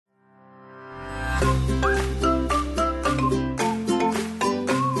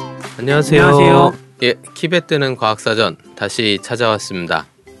안녕하세요. 안녕하세요. 예, 키배뜨는 과학사전 다시 찾아왔습니다.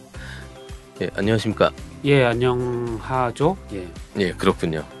 예, 안녕하십니까? 예, 안녕하죠. 예, 예,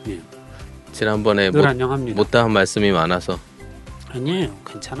 그렇군요. 예. 지난번에 늘 안녕합니다. 못다한 말씀이 많아서 아니에요,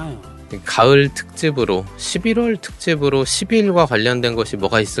 괜찮아요. 가을 특집으로 11월 특집으로 10일과 관련된 것이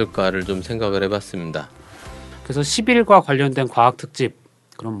뭐가 있을까를 좀 생각을 해봤습니다. 그래서 10일과 관련된 과학 특집,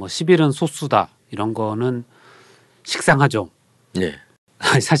 그럼 뭐 10일은 소수다 이런 거는 식상하죠. 예.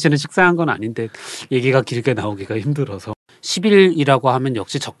 사실은 식상한 건 아닌데 얘기가 길게 나오기가 힘들어서 10일이라고 하면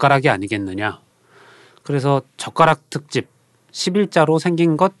역시 젓가락이 아니겠느냐. 그래서 젓가락 특집, 10일자로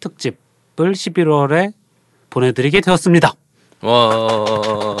생긴 것 특집을 11월에 보내드리게 되었습니다.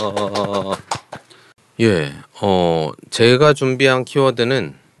 와, 예, 제가 준비한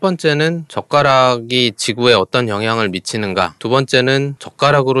키워드는 첫 번째는 젓가락이 지구에 어떤 영향을 미치는가, 두 번째는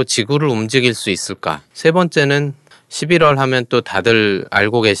젓가락으로 지구를 움직일 수 있을까, 세 번째는 11월 하면 또 다들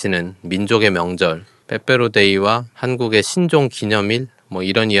알고 계시는 민족의 명절 빼빼로데이와 한국의 신종 기념일 뭐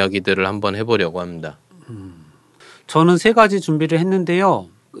이런 이야기들을 한번 해보려고 합니다. 저는 세 가지 준비를 했는데요.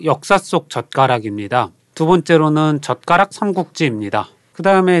 역사 속 젓가락입니다. 두 번째로는 젓가락 삼국지입니다. 그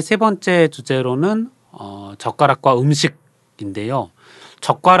다음에 세 번째 주제로는 젓가락과 음식인데요.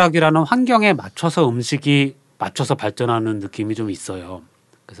 젓가락이라는 환경에 맞춰서 음식이 맞춰서 발전하는 느낌이 좀 있어요.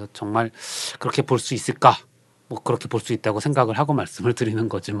 그래서 정말 그렇게 볼 수 있을까? 뭐 그렇게 볼 수 있다고 생각을 하고 말씀을 드리는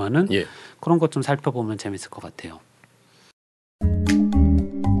거지만은 예. 그런 것 좀 살펴보면 재밌을 것 같아요.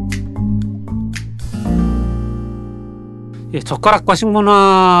 예, 젓가락과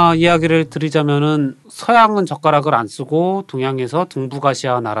식문화 이야기를 드리자면은 서양은 젓가락을 안 쓰고 동양에서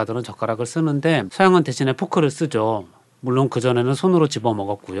동북아시아 나라들은 젓가락을 쓰는데 서양은 대신에 포크를 쓰죠. 물론 그전에는 손으로 집어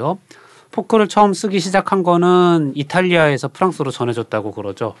먹었고요. 포크를 처음 쓰기 시작한 거는 이탈리아에서 프랑스로 전해졌다고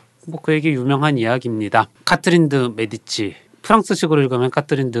그러죠. 뭐 그 얘기 유명한 이야기입니다. 카트린 드 메디치, 프랑스식으로 읽으면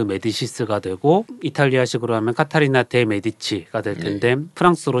카트린 드 메디시스가 되고 이탈리아식으로 하면 카타리나 데 메디치가 될 텐데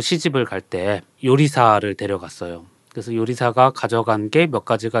프랑스로 시집을 갈 때 요리사를 데려갔어요. 그래서 요리사가 가져간 게 몇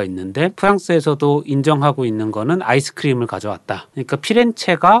가지가 있는데 프랑스에서도 인정하고 있는 거는 아이스크림을 가져왔다. 그러니까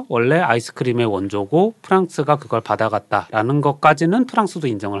피렌체가 원래 아이스크림의 원조고 프랑스가 그걸 받아갔다라는 것까지는 프랑스도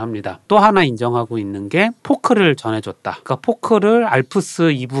인정을 합니다. 또 하나 인정하고 있는 게 포크를 전해줬다. 그러니까 포크를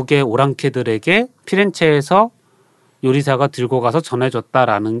알프스 이북의 오랑캐들에게 피렌체에서 요리사가 들고 가서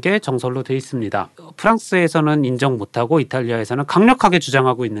전해줬다라는 게 정설로 돼 있습니다. 프랑스에서는 인정 못하고 이탈리아에서는 강력하게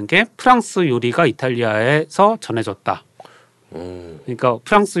주장하고 있는 게 프랑스 요리가 이탈리아에서 전해졌다. 그러니까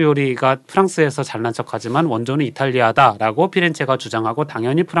프랑스 요리가 프랑스에서 잘난 척하지만 원조는 이탈리아다라고 피렌체가 주장하고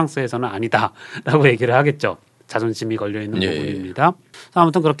당연히 프랑스에서는 아니다라고 얘기를 하겠죠. 자존심이 걸려있는 부분입니다.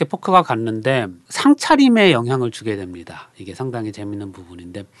 아무튼 그렇게 포크가 갔는데 상차림에 영향을 주게 됩니다. 이게 상당히 재밌는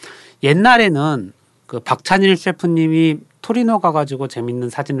부분인데 옛날에는 그 박찬일 셰프님이 토리노 가가지고 재밌는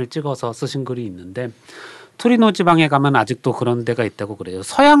사진을 찍어서 쓰신 글이 있는데 토리노 지방에 가면 아직도 그런 데가 있다고 그래요.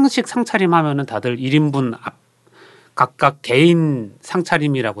 서양식 상차림 하면은 다들 1인분 각각 개인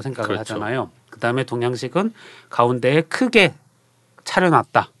상차림이라고 생각을 그렇죠. 하잖아요. 그다음에 동양식은 가운데에 크게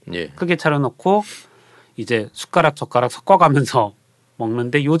차려놨다. 예. 크게 차려놓고 이제 숟가락 젓가락 섞어가면서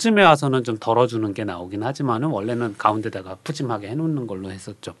먹는데 요즘에 와서는 좀 덜어주는 게 나오긴 하지만은 원래는 가운데다가 푸짐하게 해놓는 걸로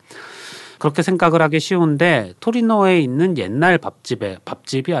했었죠. 그렇게 생각을 하기 쉬운데 토리노에 있는 옛날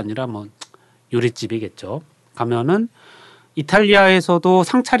밥집이 아니라 뭐 요리집이겠죠. 가면은 이탈리아에서도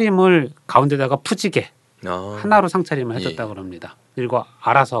상차림을 가운데다가 푸지게 하나로 상차림을 해줬다고 합니다. 그리고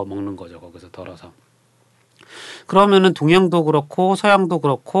알아서 먹는 거죠. 거기서 덜어서. 그러면은 동양도 그렇고 서양도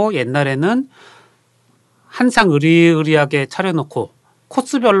그렇고 옛날에는 한 상 으리으리하게 차려놓고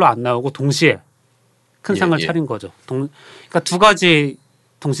코스별로 안 나오고 동시에 큰 상을 차린 거죠. 그러니까 두 가지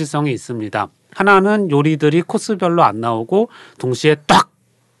동시성이 있습니다. 하나는 요리들이 코스별로 안 나오고 동시에 딱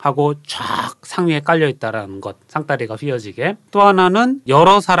하고 쫙 상 위에 깔려 있다라는 것, 상다리가 휘어지게. 또 하나는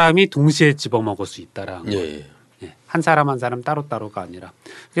여러 사람이 동시에 집어 먹을 수 있다라는 것. 예. 한 사람 한 사람 따로따로가 아니라.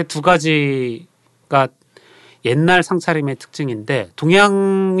 이게 두 가지가 옛날 상차림의 특징인데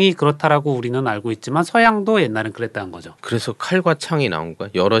동양이 그렇다라고 우리는 알고 있지만 서양도 옛날엔 그랬다는 거죠. 그래서 칼과 창이 나온 거야.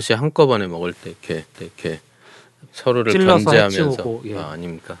 여럿이 한꺼번에 먹을 때 이렇게 서로를 찔러서 견제하면서 해치우고, 예.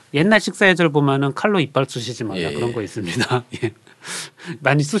 아닙니까? 옛날 식사예절 보면은 칼로 이빨 쑤시지 마라 그런 거 있습니다. 예.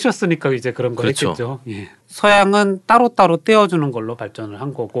 많이 쑤셨으니까 이제 그런 거 그렇죠. 했겠죠. 예. 서양은 따로따로 떼어주는 걸로 발전을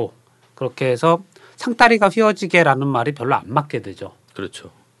한 거고 그렇게 해서 상다리가 휘어지게라는 말이 별로 안 맞게 되죠.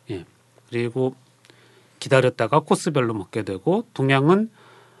 그렇죠. 예. 그리고 기다렸다가 코스별로 먹게 되고 동양은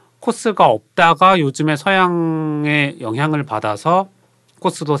코스가 없다가 요즘에 서양의 영향을 받아서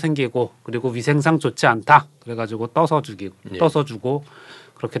코스도 생기고 그리고 위생상 좋지 않다. 그래가지고 떠서 주고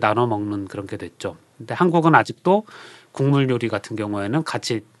그렇게 나눠 먹는 그런 게 됐죠. 근데 한국은 아직도 국물 요리 같은 경우에는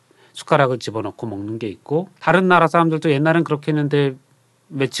같이 숟가락을 집어넣고 먹는 게 있고 다른 나라 사람들도 옛날엔 그렇게 했는데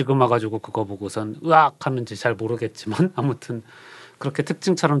왜 지금 와가지고 그거 보고선 으악 하는지 잘 모르겠지만 아무튼 그렇게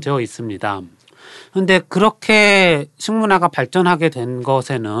특징처럼 되어 있습니다. 그런데 그렇게 식문화가 발전하게 된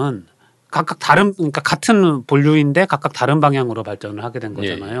것에는 각각 다른 그러니까 같은 본류인데 각각 다른 방향으로 발전을 하게 된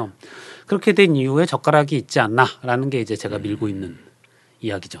거잖아요. 예. 그렇게 된 이유에 젓가락이 있지 않나라는 게 이제 제가 밀고 있는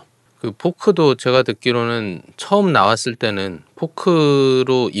이야기죠. 그 포크도 제가 듣기로는 처음 나왔을 때는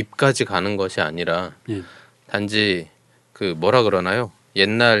포크로 입까지 가는 것이 아니라 예. 단지 그 뭐라 그러나요?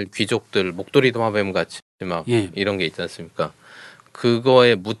 옛날 귀족들 목도리 도마뱀 같이 막 예. 이런 게 있지 않습니까?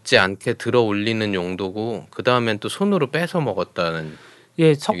 그거에 묻지 않게 들어 올리는 용도고 그 다음엔 또 손으로 빼서 먹었다는.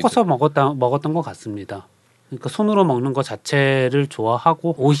 예, 섞어서 먹었던 것 같습니다. 그러니까 손으로 먹는 것 자체를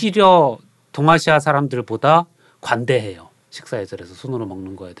좋아하고 오히려 동아시아 사람들보다 관대해요. 식사에 대해서 손으로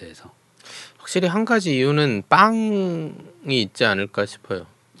먹는 거에 대해서. 확실히 한 가지 이유는 빵이 있지 않을까 싶어요.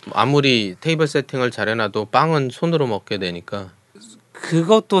 아무리 테이블 세팅을 잘해놔도 빵은 손으로 먹게 되니까.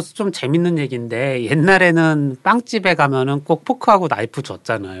 그것도 좀 재밌는 얘기인데 옛날에는 빵집에 가면은 꼭 포크하고 나이프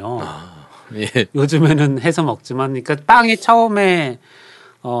줬잖아요. 예. 요즘에는 해서 먹지만 그러니까 빵이 처음에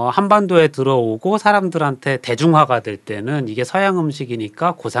한반도에 들어오고 사람들한테 대중화가 될 때는 이게 서양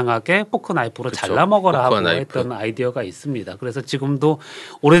음식이니까 고상하게 포크 나이프로 그쵸. 잘라 먹어라 하고 나이프. 했던 아이디어가 있습니다. 그래서 지금도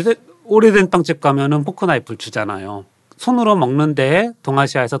오래된 빵집 가면은 포크 나이프를 주잖아요. 손으로 먹는데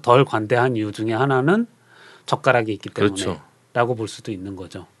동아시아에서 덜 관대한 이유 중에 하나는 젓가락이 있기 때문에 그렇죠. 라고 볼 수도 있는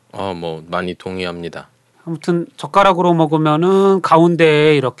거죠. 뭐 많이 동의합니다. 아무튼 젓가락으로 먹으면은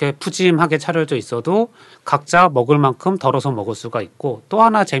가운데에 이렇게 푸짐하게 차려져 있어도 각자 먹을 만큼 덜어서 먹을 수가 있고 또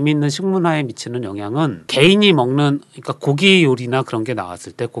하나 재미있는 식문화에 미치는 영향은 개인이 먹는 그러니까 고기 요리나 그런 게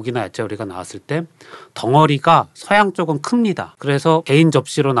나왔을 때 고기나 야채 요리가 나왔을 때 덩어리가 서양 쪽은 큽니다. 그래서 개인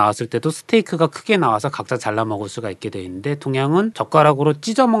접시로 나왔을 때도 스테이크가 크게 나와서 각자 잘라 먹을 수가 있게 돼 있는데 동양은 젓가락으로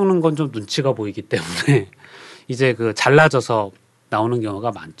찢어 먹는 건 좀 눈치가 보이기 때문에 이제 그 잘라져서 나오는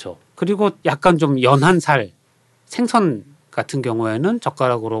경우가 많죠. 그리고 약간 좀 연한 살, 생선 같은 경우에는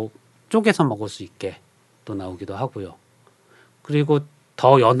젓가락으로 쪼개서 먹을 수 있게 또 나오기도 하고요. 그리고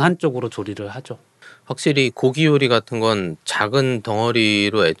더 연한 쪽으로 조리를 하죠. 확실히 고기 요리 같은 건 작은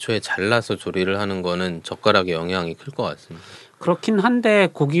덩어리로 애초에 잘라서 조리를 하는 거는 젓가락의 영향이 클 것 같습니다. 그렇긴 한데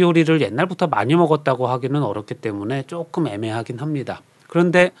고기 요리를 옛날부터 많이 먹었다고 하기는 어렵기 때문에 조금 애매하긴 합니다.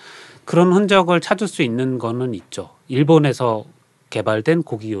 그런데 그런 흔적을 찾을 수 있는 거는 있죠. 일본에서 개발된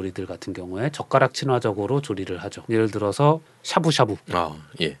고기 요리들 같은 경우에 젓가락 친화적으로 조리를 하죠. 예를 들어서 샤브샤브.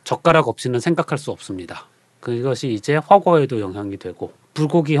 예. 젓가락 없이는 생각할 수 없습니다. 그것이 이제 허거에도 영향이 되고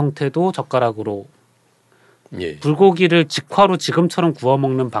불고기 형태도 젓가락으로 예. 불고기를 직화로 지금처럼 구워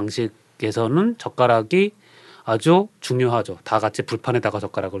먹는 방식에서는 젓가락이 아주 중요하죠. 다 같이 불판에다가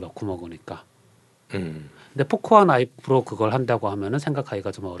젓가락을 넣고 먹으니까. 근데 포크와 나이프로 그걸 한다고 하면은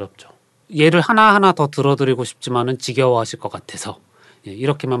생각하기가 좀 어렵죠. 예를 하나하나 더 들어드리고 싶지만은 지겨워하실 것 같아서 예,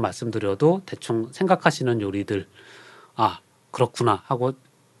 이렇게만 말씀드려도 대충 생각하시는 요리들 그렇구나 하고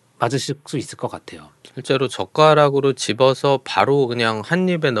맞으실 수 있을 것 같아요. 실제로 젓가락으로 집어서 바로 그냥 한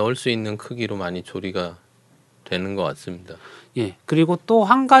입에 넣을 수 있는 크기로 많이 조리가 되는 것 같습니다. 예, 그리고 또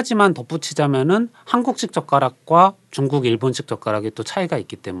한 가지만 덧붙이자면은 한국식 젓가락과 중국, 일본식 젓가락이 또 차이가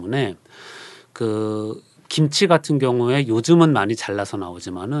있기 때문에 그 김치 같은 경우에 요즘은 많이 잘라서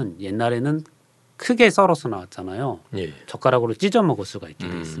나오지만은 옛날에는 크게 썰어서 나왔잖아요. 예. 젓가락으로 찢어 먹을 수가 있게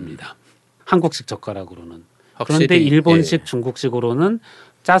돼 있습니다. 한국식 젓가락으로는. 확실히, 그런데 일본식, 예. 중국식으로는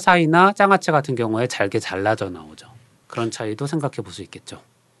짜사이나 장아찌 같은 경우에 잘게 잘라져 나오죠. 그런 차이도 생각해 볼 수 있겠죠.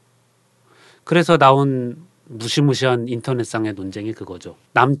 그래서 나온 무시무시한 인터넷상의 논쟁이 그거죠.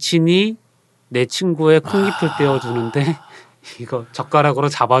 남친이 내 친구의 콩잎을 떼어주는데 이거 젓가락으로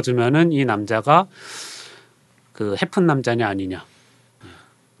잡아주면은 이 남자가 그 해픈 남자냐 아니냐.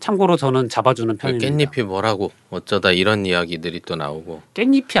 참고로 저는 잡아주는 편입니다. 깻잎이 뭐라고 어쩌다 이런 이야기들이 또 나오고.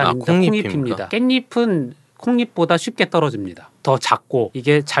 깻잎이 아닙니다. 콩잎입니다. 깻잎은 콩잎보다 쉽게 떨어집니다. 더 작고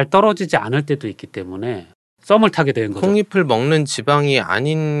이게 잘 떨어지지 않을 때도 있기 때문에 썸을 타게 되는 거죠. 콩잎을 먹는 지방이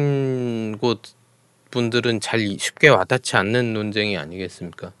아닌 곳 분들은 잘 쉽게 와닿지 않는 논쟁이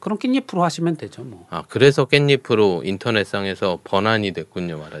아니겠습니까? 그럼 깻잎으로 하시면 되죠. 뭐. 그래서 깻잎으로 인터넷상에서 번안이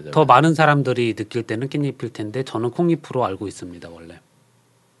됐군요. 말하자면. 더 많은 사람들이 느낄 때는 깻잎일 텐데 저는 콩잎으로 알고 있습니다. 원래.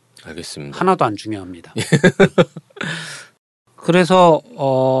 알겠습니다. 하나도 안 중요합니다. 그래서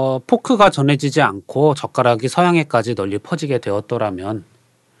포크가 전해지지 않고 젓가락이 서양에까지 널리 퍼지게 되었더라면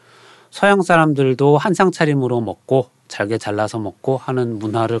서양 사람들도 한상 차림으로 먹고 잘게 잘라서 먹고 하는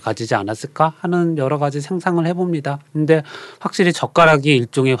문화를 가지지 않았을까 하는 여러 가지 상상을 해봅니다. 근데 확실히 젓가락이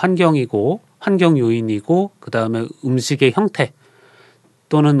일종의 환경이고 환경 요인이고 그다음에 음식의 형태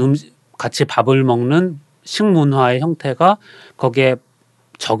또는 같이 밥을 먹는 식문화의 형태가 거기에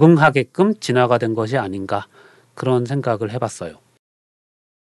적응하게끔 진화가 된 것이 아닌가 그런 생각을 해봤어요.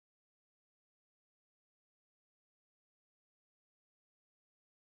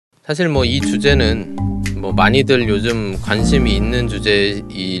 사실 뭐 이 주제는 뭐 많이들 요즘 관심이 있는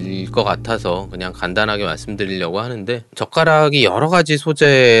주제일 것 같아서 그냥 간단하게 말씀드리려고 하는데, 젓가락이 여러 가지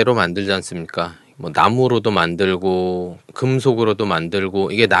소재로 만들지 않습니까? 뭐 나무로도 만들고 금속으로도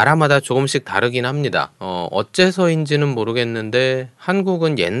만들고, 이게 나라마다 조금씩 다르긴 합니다. 어째서인지는 모르겠는데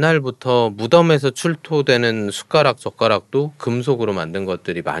한국은 옛날부터 무덤에서 출토되는 숟가락, 젓가락도 금속으로 만든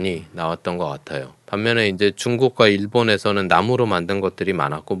것들이 많이 나왔던 것 같아요. 반면에 이제 중국과 일본에서는 나무로 만든 것들이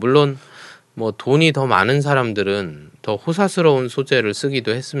많았고, 물론 뭐 돈이 더 많은 사람들은 더 호사스러운 소재를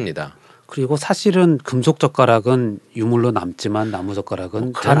쓰기도 했습니다. 그리고 사실은 금속 젓가락은 유물로 남지만 나무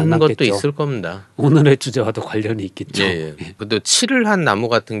젓가락은 잘 안 그런 남겠죠. 것도 있을 겁니다. 오늘의 주제와도 관련이 있겠죠. 예. 근데 칠을 한 나무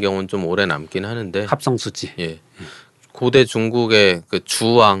같은 경우는 좀 오래 남긴 하는데, 합성수지. 예. 고대 중국의 그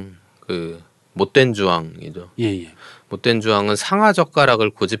주왕, 그 못된 주왕이죠. 예. 못된 주왕은 상하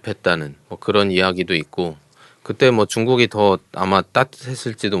젓가락을 고집했다는 뭐 그런 이야기도 있고, 그때 뭐 중국이 더 아마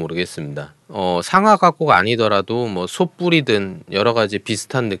따뜻했을지도 모르겠습니다. 상하가 꼭 아니더라도 뭐 솥불이든 여러 가지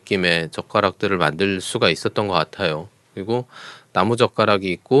비슷한 느낌의 젓가락들을 만들 수가 있었던 것 같아요. 그리고 나무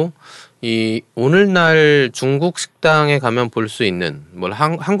젓가락이 있고, 이 오늘날 중국 식당에 가면 볼 수 있는, 뭐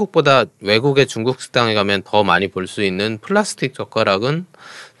한국보다 외국의 중국 식당에 가면 더 많이 볼 수 있는 플라스틱 젓가락은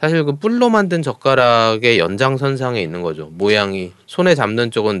사실 그 뿔로 만든 젓가락의 연장선상에 있는 거죠. 모양이 손에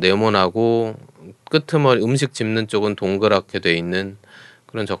잡는 쪽은 네모나고 끄트머리 음식 집는 쪽은 동그랗게 돼 있는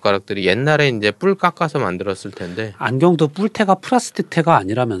그런 젓가락들이 옛날에 이제 뿔 깎아서 만들었을 텐데. 안경도 뿔테가 플라스틱 테가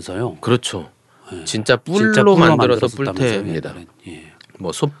아니라면서요. 그렇죠. 예. 진짜 뿔로 진짜 뿔로 만들어서 만들었었다면서요, 뿔테입니다. 예.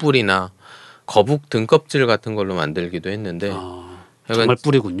 뭐 솥불이나 거북 등껍질 같은 걸로 만들기도 했는데, 정말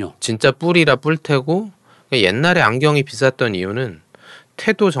뿔이군요. 진짜 뿔이라 뿔테고, 옛날에 안경이 비쌌던 이유는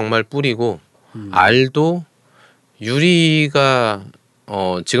테도 정말 뿔이고 알도 유리가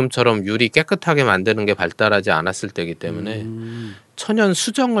지금처럼 유리 깨끗하게 만드는 게 발달하지 않았을 때이기 때문에 천연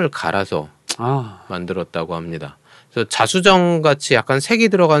수정을 갈아서 만들었다고 합니다. 그래서 자수정 같이 약간 색이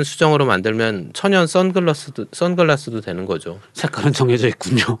들어간 수정으로 만들면 천연 선글라스도 되는 거죠. 색깔은 정해져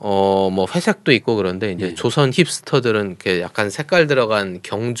있군요. 뭐 회색도 있고 그런데 이제 조선 힙스터들은 이렇게 약간 색깔 들어간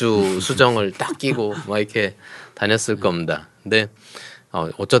경주 수정을 딱 끼고 막 이렇게 다녔을 겁니다. 근데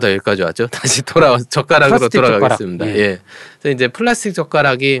어쩌다 여기까지 왔죠? 다시 젓가락으로 돌아가겠습니다. 젓가락. 예. 그래서 이제 플라스틱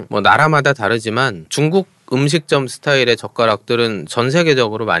젓가락이 뭐 나라마다 다르지만 중국 음식점 스타일의 젓가락들은 전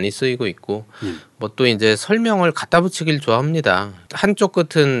세계적으로 많이 쓰이고 있고, 뭐 또 이제 설명을 갖다 붙이길 좋아합니다. 한쪽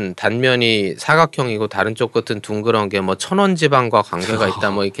끝은 단면이 사각형이고 다른 쪽 끝은 둥그런 게 뭐 천원 지방과 관계가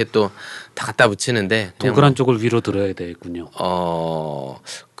있다, 뭐 이렇게 또 다 갖다 붙이는데, 동그란 쪽을 위로 들어야 되겠군요.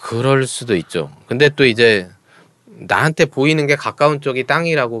 그럴 수도 있죠. 근데 또 이제 나한테 보이는 게 가까운 쪽이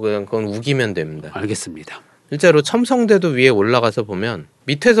땅이라고 그건 우기면 됩니다. 알겠습니다. 실제로 첨성대도 위에 올라가서 보면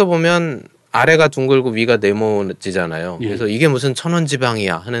밑에서 보면 아래가 둥글고 위가 네모지잖아요. 그래서 이게 무슨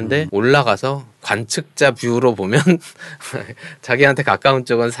천원지방이야 하는데 올라가서 관측자 뷰로 보면 자기한테 가까운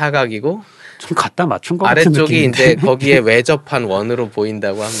쪽은 사각이고 좀 갖다 맞춘 것 같은 아래쪽이 느낌인데. 이제 거기에 외접한 원으로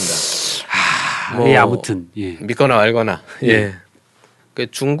보인다고 합니다. 아무튼 믿거나 말거나.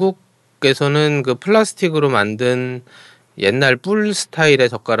 중국에서는 그 플라스틱으로 만든 옛날 뿔 스타일의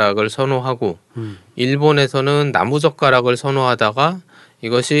젓가락을 선호하고, 일본에서는 나무 젓가락을 선호하다가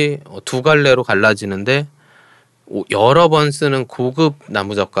이것이 두 갈래로 갈라지는데, 여러 번 쓰는 고급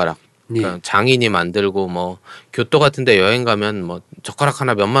나무 젓가락, 그러니까 장인이 만들고 뭐 교토 같은데 여행 가면 뭐 젓가락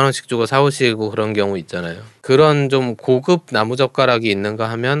하나 몇만 원씩 주고 사오시고 그런 경우 있잖아요. 그런 좀 고급 나무 젓가락이 있는가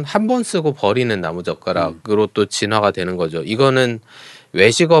하면 한 번 쓰고 버리는 나무 젓가락으로 또 진화가 되는 거죠. 이거는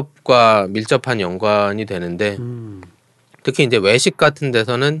외식업과 밀접한 연관이 되는데, 특히 이제 외식 같은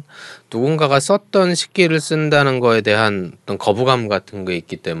데서는 누군가가 썼던 식기를 쓴다는 거에 대한 어떤 거부감 같은 게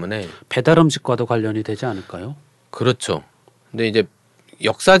있기 때문에. 배달 음식과도 관련이 되지 않을까요? 그렇죠. 근데 이제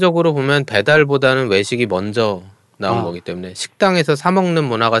역사적으로 보면 배달보다는 외식이 먼저 나온 거기 때문에 식당에서 사 먹는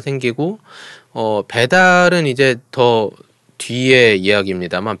문화가 생기고, 배달은 이제 더 뒤의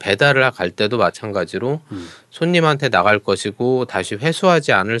이야기입니다만, 배달을 갈 때도 마찬가지로 손님한테 나갈 것이고 다시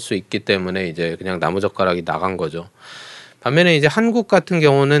회수하지 않을 수 있기 때문에 이제 그냥 나무젓가락이 나간 거죠. 반면에 이제 한국 같은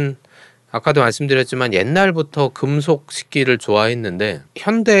경우는 아까도 말씀드렸지만 옛날부터 금속 식기를 좋아했는데,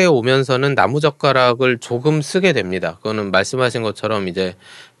 현대에 오면서는 나무젓가락을 조금 쓰게 됩니다. 그거는 말씀하신 것처럼 이제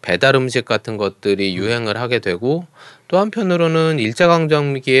배달 음식 같은 것들이 유행을 하게 되고, 또 한편으로는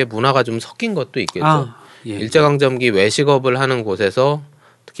일제강점기에 문화가 좀 섞인 것도 있겠죠. 일제강점기 외식업을 하는 곳에서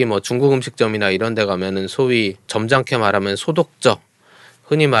특히 뭐 중국 음식점이나 이런 데 가면은 소위 점잖게 말하면 소독저,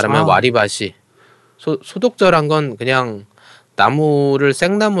 흔히 말하면 와리바시. 소독저란 건 그냥 나무를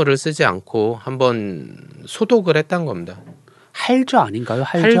생나무를 쓰지 않고 한번 소독을 했던 겁니다. 할저 아닌가요?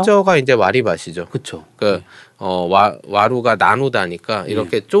 할저가 이제 와리밭이죠. 그렇죠. 그 와루가 나누다니까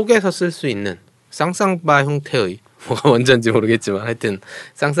이렇게 쪼개서 쓸 수 있는 쌍쌍바 형태의 뭐가 먼저인지 모르겠지만 하여튼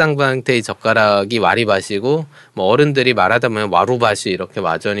쌍쌍바 형태의 젓가락이 와리밭이고 뭐 어른들이 말하다 보면 와루밭이 이렇게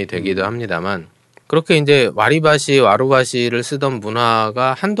와전이 되기도 합니다만 그렇게 이제 와리밭이 와루밭이를 쓰던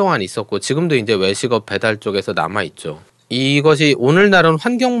문화가 한동안 있었고 지금도 이제 외식업 배달 쪽에서 남아 있죠. 이것이 오늘날은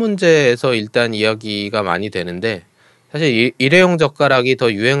환경 문제에서 일단 이야기가 많이 되는데 사실 일회용 젓가락이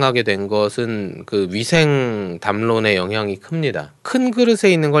더 유행하게 된 것은 그 위생 담론의 영향이 큽니다. 큰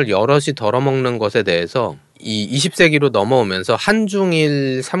그릇에 있는 걸 여럿이 덜어 먹는 것에 대해서 이 20세기로 넘어오면서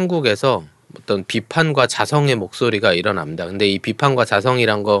한중일 삼국에서 어떤 비판과 자성의 목소리가 일어납니다. 근데 이 비판과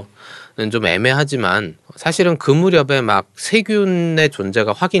자성이란 거는 좀 애매하지만 사실은 그 무렵에 막 세균의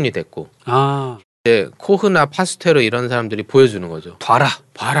존재가 확인이 됐고 이제 코흐나 파스테르 이런 사람들이 보여주는 거죠. 봐라.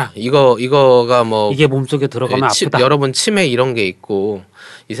 이거가 뭐 이게 몸속에 들어가면 아프다. 여러분 치매 이런 게 있고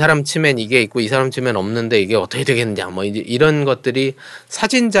이 사람 치매는 이게 있고 이 사람 치매는 없는데 이게 어떻게 되겠느냐 뭐 이제 이런 것들이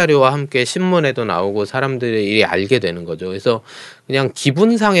사진 자료와 함께 신문에도 나오고 사람들이 알게 되는 거죠. 그래서 그냥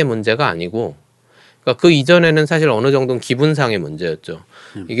기분상의 문제가 아니고 그러니까 그 이전에는 사실 어느 정도는 기분상의 문제였죠.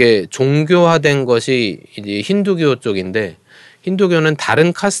 이게 종교화된 것이 이제 힌두교 쪽인데 힌두교는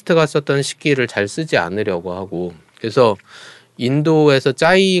다른 카스트가 썼던 식기를 잘 쓰지 않으려고 하고 그래서 인도에서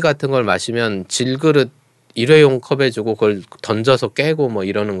짜이 같은 걸 마시면 질그릇 일회용 컵에 주고 그걸 던져서 깨고 뭐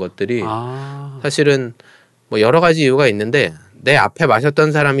이러는 것들이 사실은 뭐 여러 가지 이유가 있는데 내 앞에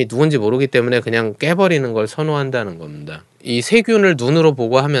마셨던 사람이 누군지 모르기 때문에 그냥 깨버리는 걸 선호한다는 겁니다. 이 세균을 눈으로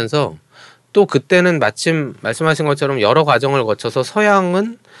보고 하면서 또 그때는 마침 말씀하신 것처럼 여러 과정을 거쳐서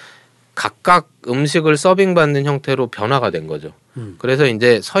서양은 각각 음식을 서빙받는 형태로 변화가 된 거죠. 그래서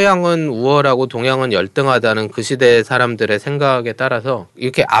이제 서양은 우월하고 동양은 열등하다는 그 시대 사람들의 생각에 따라서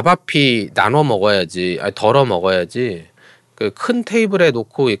이렇게 앞앞이 나눠 먹어야지, 덜어 먹어야지 그 큰 테이블에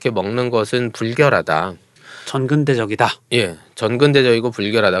놓고 이렇게 먹는 것은 불결하다. 전근대적이다. 예, 전근대적이고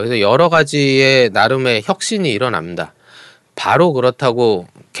불결하다. 그래서 여러 가지의 나름의 혁신이 일어납니다. 바로 그렇다고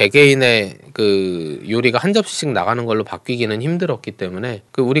개개인의 그 요리가 한 접시씩 나가는 걸로 바뀌기는 힘들었기 때문에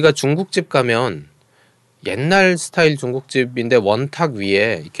그 우리가 중국집 가면 옛날 스타일 중국집인데 원탁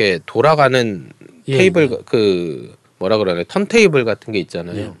위에 이렇게 돌아가는 테이블 그 뭐라 그러나 턴테이블 같은 게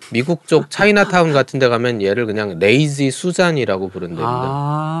있잖아요. 미국 쪽 차이나타운 같은 데 가면 얘를 그냥 레이지 수잔이라고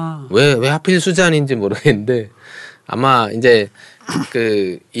부른답니다. 왜 하필 수잔인지 모르겠는데 아마 이제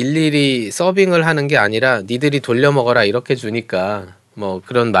그 일일이 서빙을 하는 게 아니라 니들이 돌려 먹어라 이렇게 주니까 뭐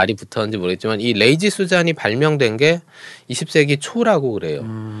그런 말이 붙었는지 모르겠지만 이 레이지 수잔이 발명된 게 20세기 초라고 그래요.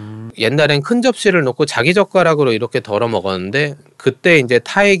 옛날엔 큰 접시를 놓고 자기 젓가락으로 이렇게 덜어 먹었는데 그때 이제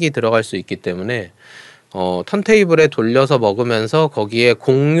타액이 들어갈 수 있기 때문에 턴테이블에 돌려서 먹으면서 거기에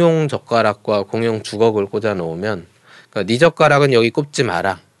공용 젓가락과 공용 주걱을 꽂아 놓으면 그러니까 네 젓가락은 여기 꼽지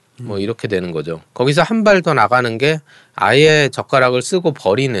마라. 뭐 이렇게 되는 거죠. 거기서 한 발 더 나가는 게 아예 젓가락을 쓰고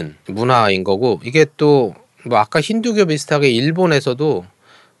버리는 문화인 거고 이게 또 뭐 아까 힌두교 비슷하게 일본에서도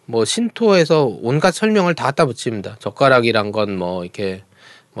뭐 신토에서 온갖 설명을 다 갖다 붙입니다. 젓가락이란 건 뭐 이렇게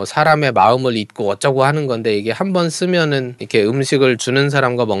뭐 사람의 마음을 잊고 어쩌고 하는 건데 이게 한 번 쓰면은 이렇게 음식을 주는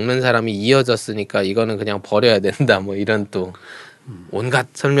사람과 먹는 사람이 이어졌으니까 이거는 그냥 버려야 된다. 뭐 이런 또 온갖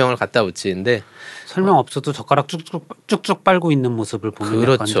설명을 갖다 붙이는데 설명 없어도 젓가락 쭉쭉 빨고 있는 모습을 보면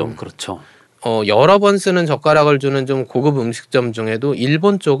그렇죠. 약간 좀 그렇죠. 여러 번 쓰는 젓가락을 주는 좀 고급 음식점 중에도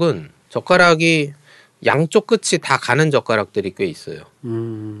일본 쪽은 젓가락이 양쪽 끝이 다 가는 젓가락들이 꽤 있어요.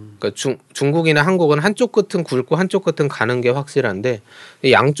 그러니까 중국이나 한국은 한쪽 끝은 굵고 한쪽 끝은 가는 게 확실한데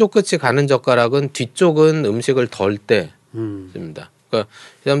양쪽 끝이 가는 젓가락은 뒤쪽은 음식을 덜 때 씁니다. 그러니까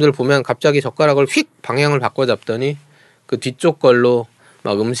사람들 보면 갑자기 젓가락을 휙 방향을 바꿔 잡더니 그 뒤쪽 걸로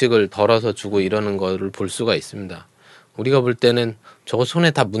막 음식을 덜어서 주고 이러는 거를 볼 수가 있습니다. 우리가 볼 때는 저거 손에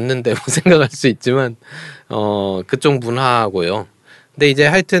다 묻는데 뭐 생각할 수 있지만 그쪽 문화고요. 근데 이제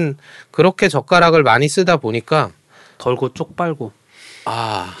하여튼 그렇게 젓가락을 많이 쓰다 보니까 덜고 쪽 빨고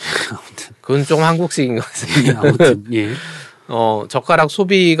아무튼 그건 좀 한국식인 것 같습니다. 아무튼 예. 젓가락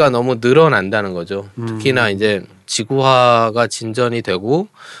소비가 너무 늘어난다는 거죠. 특히나 이제 지구화가 진전이 되고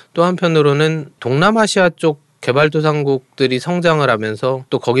또 한편으로는 동남아시아 쪽 개발도상국들이 성장을 하면서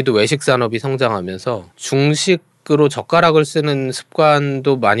또 거기도 외식 산업이 성장하면서 중식으로 젓가락을 쓰는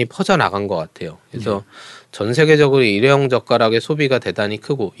습관도 많이 퍼져나간 것 같아요. 그래서 전 세계적으로 일회용 젓가락의 소비가 대단히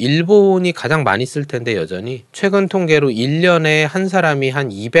크고 일본이 가장 많이 쓸 텐데 여전히 최근 통계로 1년에 한 사람이 한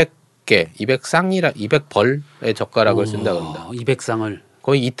 200개, 200벌의 젓가락을 쓴다고 합니다. 200쌍을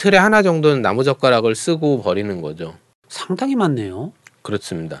거의 이틀에 하나 정도는 나무 젓가락을 쓰고 버리는 거죠. 상당히 많네요.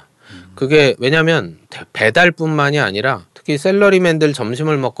 그렇습니다. 그게 왜냐면 배달뿐만이 아니라 특히 샐러리맨들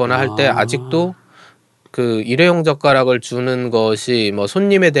점심을 먹거나 할 때 아직도 그 일회용 젓가락을 주는 것이 뭐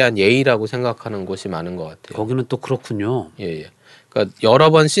손님에 대한 예의라고 생각하는 곳이 많은 것 같아요. 거기는 또 그렇군요. 예. 그러니까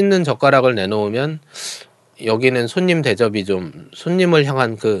여러 번 씻는 젓가락을 내놓으면 여기는 손님 대접이 좀 손님을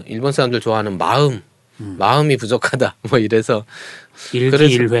향한 그 일본 사람들 좋아하는 마음이 부족하다. 뭐 이래서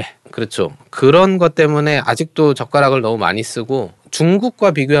일기일회. 그렇죠. 그런 것 때문에 아직도 젓가락을 너무 많이 쓰고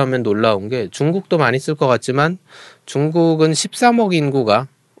중국과 비교하면 놀라운 게 중국도 많이 쓸 것 같지만 중국은 13억 인구가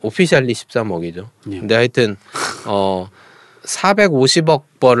오피셜리 13억이죠. 근데 하여튼 450억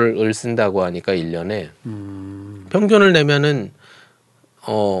벌을 쓴다고 하니까 1년에 평균을 내면은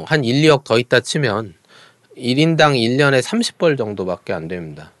한 1, 2억 더 있다 치면 1인당 1년에 30벌 정도밖에 안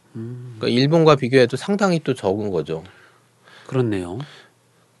됩니다. 그러니까 일본과 비교해도 상당히 또 적은 거죠. 그렇네요.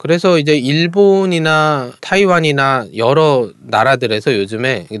 그래서 이제 일본이나 타이완이나 여러 나라들에서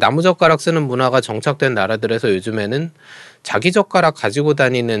요즘에 나무젓가락 쓰는 문화가 정착된 나라들에서 요즘에는 자기 젓가락 가지고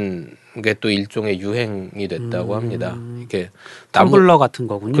다니는 게 또 일종의 유행이 됐다고 합니다. 이렇게 텀블러 같은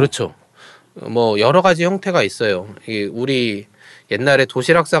거군요. 그렇죠. 뭐 여러 가지 형태가 있어요. 우리 옛날에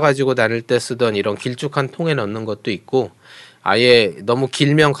도시락 싸가지고 다닐 때 쓰던 이런 길쭉한 통에 넣는 것도 있고 아예 너무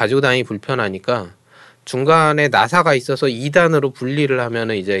길면 가지고 다니기 불편하니까 중간에 나사가 있어서 2단으로 분리를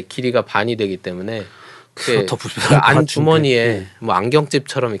하면은 이제 길이가 반이 되기 때문에 더 불편할 것 안 같은데. 주머니에 뭐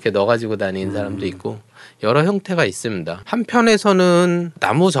안경집처럼 이렇게 넣어가지고 다니는 사람도 있고 여러 형태가 있습니다. 한편에서는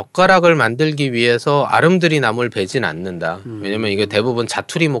나무 젓가락을 만들기 위해서 아름드리 나무를 베진 않는다. 왜냐면 이게 대부분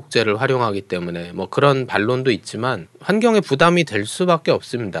자투리 목재를 활용하기 때문에 뭐 그런 반론도 있지만 환경에 부담이 될 수밖에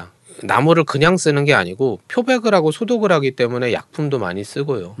없습니다. 나무를 그냥 쓰는 게 아니고 표백을 하고 소독을 하기 때문에 약품도 많이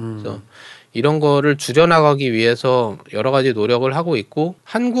쓰고요. 그래서 이런 거를 줄여나가기 위해서 여러 가지 노력을 하고 있고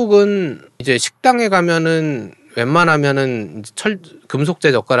한국은 이제 식당에 가면은 웬만하면은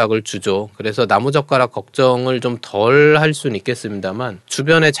금속재 젓가락을 주죠. 그래서 나무 젓가락 걱정을 좀 덜 할 수는 있겠습니다만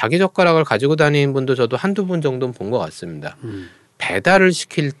주변에 자기 젓가락을 가지고 다니는 분도 저도 한두 분 정도는 본 것 같습니다. 배달을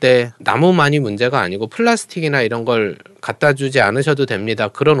시킬 때 나무만이 문제가 아니고 플라스틱이나 이런 걸 갖다 주지 않으셔도 됩니다.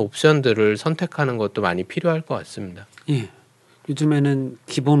 그런 옵션들을 선택하는 것도 많이 필요할 것 같습니다. 예. 요즘에는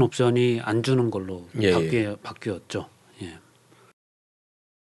기본 옵션이 안 주는 걸로 예. 바뀌었죠. 예.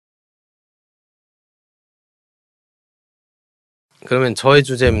 그러면 저의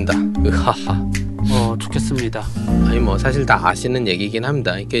주제입니다. 하하. 좋겠습니다. 아니 뭐 사실 다 아시는 얘기긴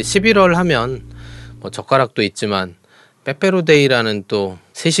합니다. 이렇게 11월 하면 뭐 젓가락도 있지만 빼빼로데이라는 또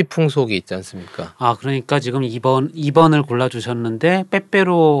세시 풍속이 있지 않습니까? 그러니까 지금 2번을 골라주셨는데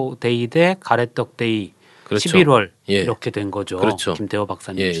빼빼로데이 대 가래떡데이. 그렇죠. 11월 예. 이렇게 된 거죠. 그렇죠. 김대호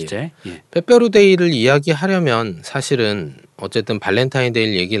박사님 주제. 예. 빼빼로데이를 이야기하려면 사실은 어쨌든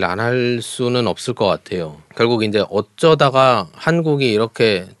발렌타인데이를 얘기를 안 할 수는 없을 것 같아요. 결국 이제 어쩌다가 한국이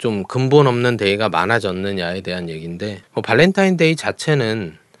이렇게 좀 근본 없는 데이가 많아졌느냐에 대한 얘기인데 뭐 발렌타인데이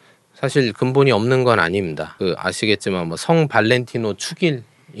자체는 사실 근본이 없는 건 아닙니다. 아시겠지만 뭐 성 발렌티노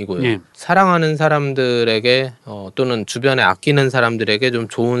축일이고요. 예. 사랑하는 사람들에게 또는 주변에 아끼는 사람들에게 좀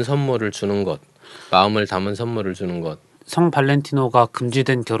좋은 선물을 주는 것. 마음을 담은 선물을 주는 것. 성 발렌티노가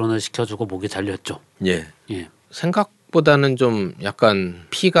금지된 결혼을 시켜주고 목이 잘렸죠. 예. 생각보다는 좀 약간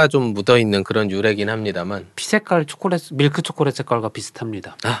피가 좀 묻어있는 그런 유래긴 합니다만. 피 색깔 밀크 초콜릿 색깔과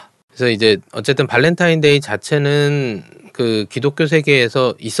비슷합니다. 그래서 이제 어쨌든 발렌타인데이 자체는 그 기독교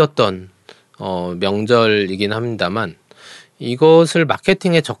세계에서 있었던 명절이긴 합니다만 이것을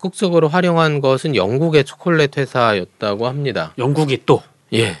마케팅에 적극적으로 활용한 것은 영국의 초콜릿 회사였다고 합니다. 영국이 또?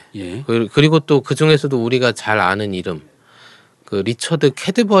 예. 그리고 또 그 중에서도 우리가 잘 아는 이름, 그 리처드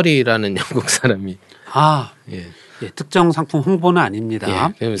캐드버리라는 영국 사람이. 특정 상품 홍보는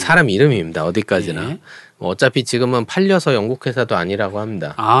아닙니다. 사람 이름입니다. 어디까지나. 뭐 어차피 지금은 팔려서 영국 회사도 아니라고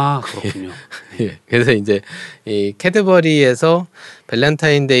합니다. 그렇군요. 그래서 이제 이 캐드버리에서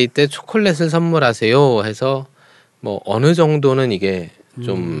발렌타인데이 때 초콜릿을 선물하세요 해서 뭐 어느 정도는 이게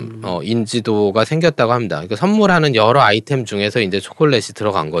좀 인지도가 생겼다고 합니다. 그러니까 선물하는 여러 아이템 중에서 이제 초콜릿이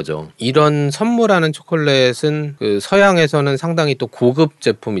들어간 거죠. 이런 선물하는 초콜릿은 그 서양에서는 상당히 또 고급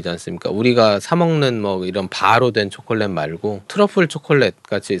제품이지 않습니까? 우리가 사 먹는 뭐 이런 바로 된 초콜릿 말고 트러플 초콜릿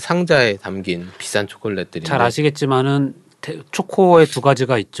같이 상자에 담긴 비싼 초콜릿들인데 잘 아시겠지만은 초코에 두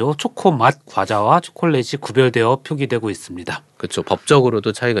가지가 있죠. 초코 맛 과자와 초콜릿이 구별되어 표기되고 있습니다. 그렇죠.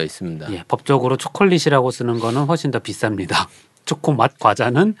 법적으로도 차이가 있습니다. 법적으로 초콜릿이라고 쓰는 거는 훨씬 더 비쌉니다. 초코맛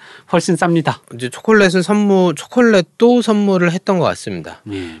과자는 훨씬 쌉니다. 이제 초콜릿도 선물을 했던 것 같습니다.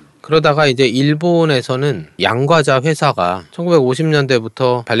 그러다가 이제 일본에서는 양과자 회사가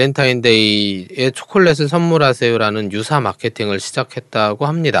 1950년대부터 발렌타인데이에 초콜릿을 선물하세요라는 유사 마케팅을 시작했다고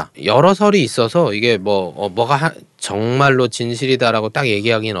합니다. 여러 설이 있어서 이게 뭐가 정말로 진실이다라고 딱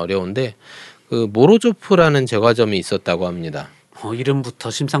얘기하기는 어려운데 그 모로조프라는 제과점이 있었다고 합니다.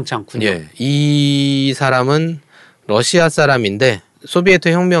 이름부터 심상치 않군요. 예, 이 사람은 러시아 사람인데 소비에트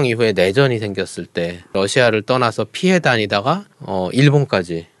혁명 이후에 내전이 생겼을 때 러시아를 떠나서 피해 다니다가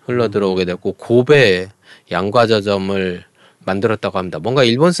일본까지 흘러들어오게 됐고 고베에 양과자점을 만들었다고 합니다. 뭔가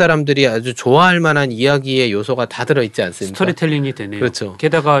일본 사람들이 아주 좋아할 만한 이야기의 요소가 다 들어있지 않습니까? 스토리텔링이 되네요. 그렇죠.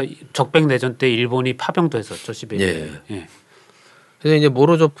 게다가 적백 내전 때 일본이 파병도 했었죠. 시베리아에. 예. 그래서 이제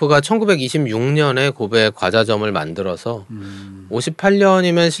모로조프가 1926년에 고베에 과자점을 만들어서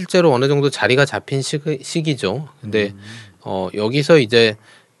 58년이면 실제로 어느 정도 자리가 잡힌 시기죠. 근데 여기서 이제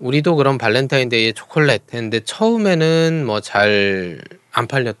우리도 그런 발렌타인데이에 초콜릿 했는데 처음에는 뭐 잘 안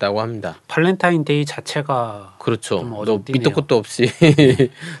팔렸다고 합니다. 발렌타인데이 자체가 그렇죠. 너 밑도 끝도 없이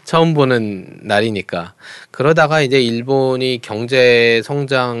처음 보는 날이니까. 그러다가 이제 일본이 경제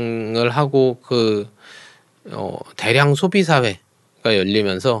성장을 하고 대량 소비 사회가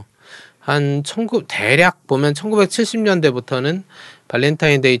열리면서 대략 보면 1970년대부터는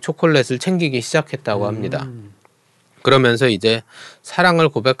발렌타인데이 초콜릿을 챙기기 시작했다고 합니다. 그러면서 이제 사랑을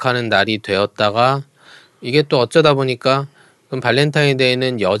고백하는 날이 되었다가 이게 또 어쩌다 보니까 그럼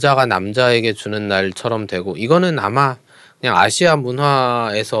발렌타인데이는 여자가 남자에게 주는 날처럼 되고 이거는 아마 그냥 아시아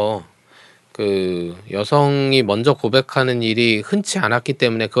문화에서 그 여성이 먼저 고백하는 일이 흔치 않았기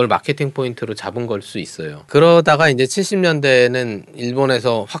때문에 그걸 마케팅 포인트로 잡은 걸 수 있어요. 그러다가 이제 70년대에는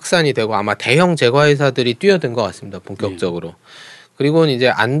일본에서 확산이 되고 아마 대형 제과회사들이 뛰어든 것 같습니다. 본격적으로. 그리고는 이제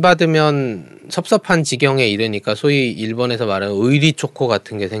안 받으면 섭섭한 지경에 이르니까 소위 일본에서 말하는 의리 초코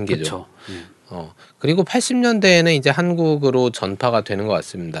같은 게 생기죠. 그리고 80년대에는 이제 한국으로 전파가 되는 것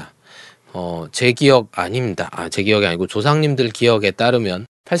같습니다. 제 기억 아닙니다. 제 기억이 아니고 조상님들 기억에 따르면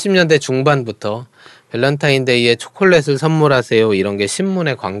 80년대 중반부터 발렌타인데이에 초콜릿을 선물하세요 이런 게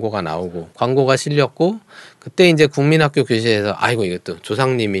신문에 광고가 나오고 광고가 실렸고 그때 이제 국민학교 교실에서 이것도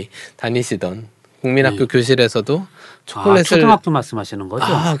조상님이 다니시던 국민학교 교실에서도 초콜릿을 초등학교 말씀하시는 거죠?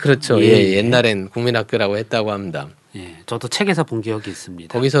 그렇죠. 옛날엔 국민학교라고 했다고 합니다. 저도 책에서 본 기억이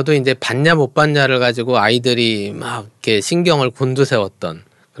있습니다. 거기서도 이제 받냐 못 받냐를 가지고 아이들이 막 이렇게 신경을 곤두세웠던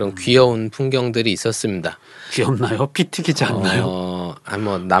그런 귀여운 풍경들이 있었습니다. 귀엽나요? 피 튀기지 않나요?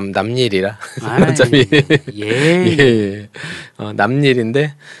 남일이라 어차피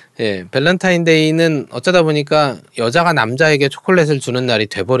남일인데 발렌타인데이는 어쩌다 보니까 여자가 남자에게 초콜릿을 주는 날이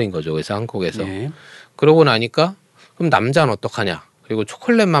돼버린 거죠. 그래서 한국에서 그러고 나니까 그럼 남자는 어떡하냐? 그리고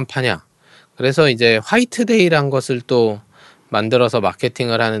초콜릿만 파냐? 그래서 이제 화이트데이란 것을 또 만들어서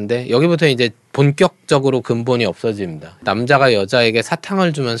마케팅을 하는데 여기부터 이제 본격적으로 근본이 없어집니다. 남자가 여자에게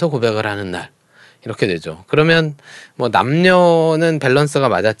사탕을 주면서 고백을 하는 날 이렇게 되죠. 그러면 뭐 남녀는 밸런스가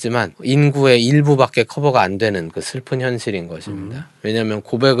맞았지만 인구의 일부밖에 커버가 안 되는 그 슬픈 현실인 것입니다. 왜냐하면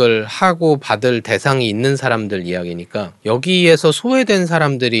고백을 하고 받을 대상이 있는 사람들 이야기니까 여기에서 소외된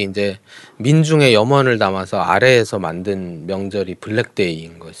사람들이 이제 민중의 염원을 담아서 아래에서 만든 명절이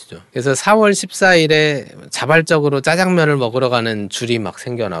블랙데이인 것이죠. 그래서 4월 14일에 자발적으로 짜장면을 먹으러 가는 줄이 막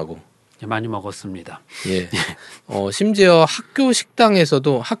생겨나고 많이 먹었습니다. 심지어 학교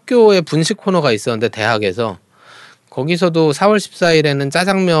식당에서도 학교에 분식 코너가 있었는데 대학에서 거기서도 4월 14일에는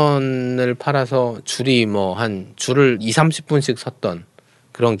짜장면을 팔아서 줄이 줄을 2-30분씩 섰던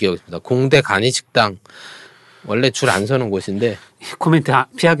그런 기억이 있습니다. 공대 간이식당 원래 줄 안 서는 곳인데 코멘트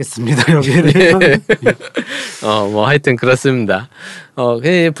피하겠습니다. 여기에 대해서는. 하여튼 그렇습니다.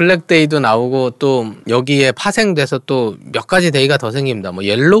 블랙데이도 나오고 또 여기에 파생돼서 또 몇 가지 데이가 더 생깁니다.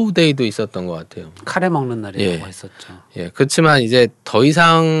 옐로우 데이도 있었던 것 같아요. 카레 먹는 날이라고 했었죠. 그렇지만 이제 더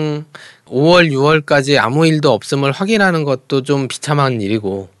이상 5월, 6월까지 아무 일도 없음을 확인하는 것도 좀 비참한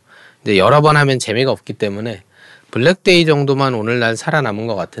일이고 이제 여러 번 하면 재미가 없기 때문에 블랙데이 정도만 오늘날 살아남은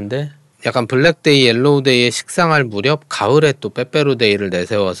것 같은데 약간 블랙데이, 옐로우데이에 식상할 무렵 가을에 또 빼빼로데이를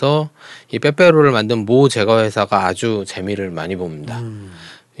내세워서 이 빼빼로를 만든 모 제과회사가 아주 재미를 많이 봅니다.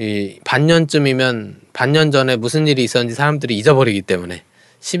 이 반년 전에 무슨 일이 있었는지 사람들이 잊어버리기 때문에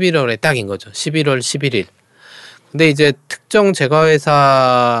 11월에 딱인 거죠. 11월 11일. 근데 이제 특정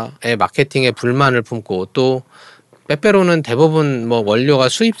제과회사의 마케팅에 불만을 품고 또 빼빼로는 대부분 원료가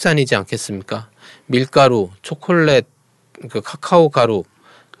수입산이지 않겠습니까? 밀가루, 초콜릿, 카카오 가루,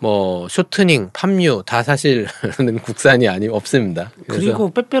 쇼트닝, 팜유 다 사실은 국산이 없습니다.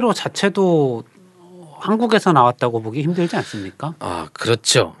 그리고 빼빼로 자체도 한국에서 나왔다고 보기 힘들지 않습니까?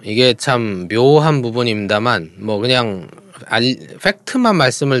 그렇죠. 이게 참 묘한 부분입니다만 그냥 팩트만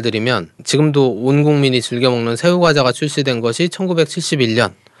말씀을 드리면 지금도 온 국민이 즐겨 먹는 새우과자가 출시된 것이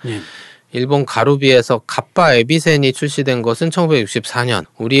 1971년. 예. 일본 가루비에서 갑바 에비센이 출시된 것은 1964년.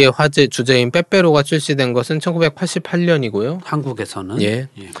 우리의 화제 주제인 빼빼로가 출시된 것은 1988년이고요. 한국에서는 예.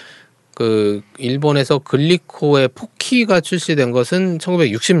 그 일본에서 글리코의 포키가 출시된 것은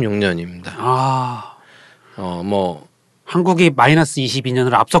 1966년입니다. 뭐 한국이 마이너스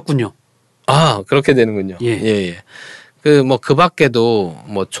 22년을 앞섰군요. 그렇게 되는군요. 예. 그 밖에도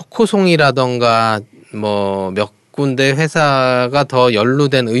뭐 초코송이라던가 뭐 몇 군데 회사가 더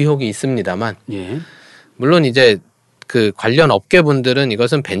연루된 의혹이 있습니다만, 예. 물론 이제 그 관련 업계분들은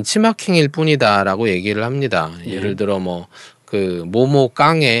이것은 벤치마킹일 뿐이다라고 얘기를 합니다. 예. 예를 들어 뭐 그 모모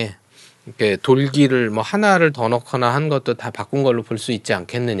깡에 이렇게 돌기를 뭐 하나를 더 넣거나 한 것도 다 바꾼 걸로 볼 수 있지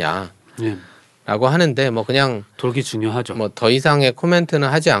않겠느냐. 예. 라고 하는데 뭐 그냥 돌기 중요하죠. 뭐 더 이상의 코멘트는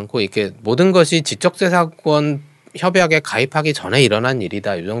하지 않고 이렇게 모든 것이 지적재산권 협약에 가입하기 전에 일어난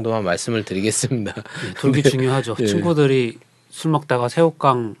일이다. 이 정도만 말씀을 드리겠습니다. 네, 돌기 중요하죠. 예. 친구들이 술 먹다가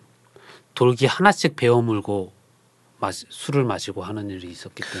새우깡 돌기 하나씩 베어 물고 술을 마시고 하는 일이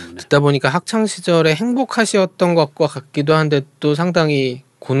있었기 때문에 듣다 보니까 학창 시절에 행복하셨던 것과 같기도 한데 또 상당히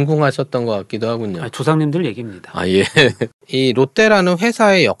곤궁하셨던 것 같기도 하군요. 조상님들 얘기입니다. 예. 이 롯데라는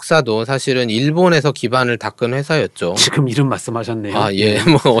회사의 역사도 사실은 일본에서 기반을 닦은 회사였죠. 지금 이름 말씀하셨네요. 예.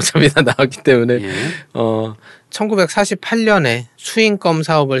 뭐 어차피 다 나왔기 때문에. 예. 1948년에 수인껌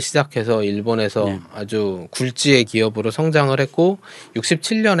사업을 시작해서 일본에서 아주 굴지의 기업으로 성장을 했고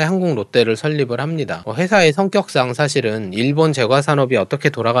 67년에 한국 롯데를 설립을 합니다. 회사의 성격상 사실은 일본 제과 산업이 어떻게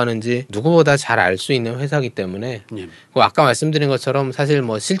돌아가는지 누구보다 잘 알 수 있는 회사이기 때문에 아까 말씀드린 것처럼 사실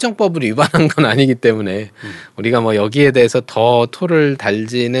뭐 실정법을 위반한 건 아니기 때문에 우리가 뭐 여기에 대해서 더 토를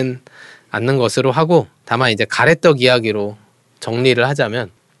달지는 않는 것으로 하고 다만 이제 가래떡 이야기로 정리를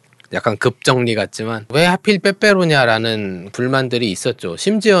하자면 약간 급정리 같지만 왜 하필 빼빼로냐라는 불만들이 있었죠.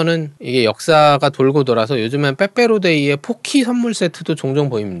 심지어는 이게 역사가 돌고 돌아서 요즘엔 빼빼로데이에 포키 선물 세트도 종종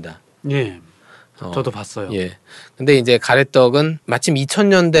보입니다. 예, 저도 봤어요. 예. 근데 이제 가래떡은 마침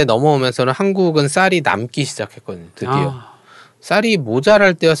 2000년대 넘어오면서는 한국은 쌀이 남기 시작했거든요. 드디어. 쌀이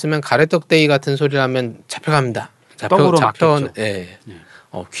모자랄 때였으면 가래떡 데이 같은 소리를 하면 잡혀갑니다. 떡으로 맞겠죠. 예.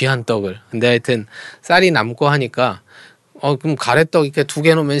 귀한 떡을. 근데 하여튼 쌀이 남고 하니까 그럼 가래떡 이렇게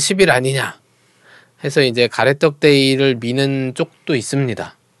 2개 놓으면 10일 아니냐 해서 이제 가래떡 데이를 미는 쪽도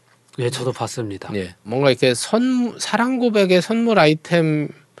있습니다. 예, 저도 봤습니다. 예, 뭔가 이렇게 사랑 고백의 선물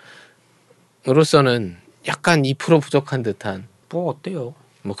아이템으로서는 약간 2% 부족한 듯한. 뭐 어때요?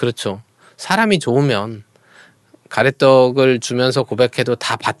 뭐 그렇죠. 사람이 좋으면 가래떡을 주면서 고백해도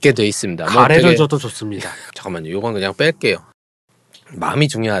다 받게 돼 있습니다. 가래를 줘도 좋습니다. 잠깐만요, 이건 그냥 뺄게요. 마음이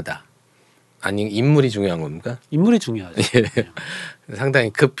중요하다. 아니 인물이 중요한 겁니까? 인물이 중요하죠. 예. 상당히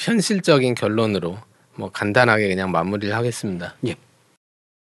급현실적인 결론으로 뭐 간단하게 그냥 마무리를 하겠습니다. 예.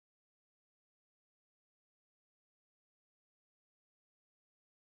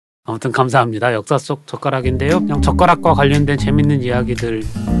 아무튼 감사합니다. 역사 속 젓가락인데요. 그냥 젓가락과 관련된 재밌는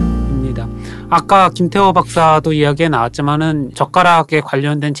이야기들입니다. 아까 김태호 박사도 이야기에 나왔지만은 젓가락에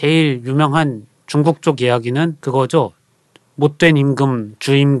관련된 제일 유명한 중국 쪽 이야기는 그거죠. 못된 임금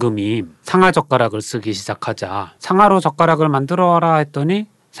주임금이 상하젓가락을 쓰기 시작하자 상하로 젓가락을 만들어 와라 했더니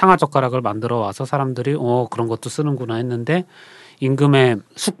상하젓가락을 만들어 와서 사람들이 그런 것도 쓰는구나 했는데 임금의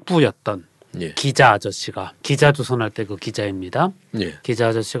숙부였던 기자 아저씨가 기자조선 할 때 그 기자입니다. 기자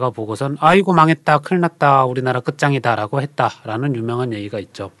아저씨가 보고선 아이고 망했다 큰일 났다 우리나라 끝장이다라고 했다라는 유명한 얘기가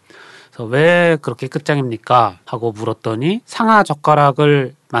있죠. 그래서 왜 그렇게 끝장입니까? 하고 물었더니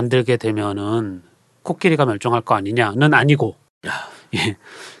상하젓가락을 만들게 되면은 코끼리가 멸종할 거 아니냐는 아니고 예.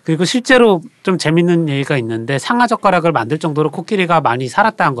 그리고 실제로 좀 재밌는 얘기가 있는데 상하젓가락을 만들 정도로 코끼리가 많이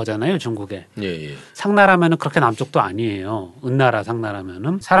살았다는 거잖아요 중국에. 예. 상나라면은 그렇게 남쪽도 아니에요. 은나라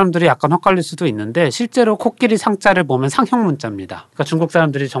상나라면은 사람들이 약간 헷갈릴 수도 있는데 실제로 코끼리 상자를 보면 상형 문자입니다. 그러니까 중국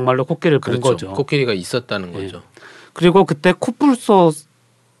사람들이 정말로 코끼리를 본 거죠. 코끼리가 있었다는 거죠. 그리고 그때 코뿔소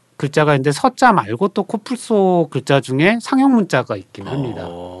글자가 있는데 서자 말고 또 코뿔소 글자 중에 상형 문자가 있긴 합니다.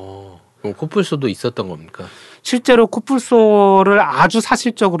 그럼 코뿔소도 있었던 겁니까? 실제로 코뿔소를 아주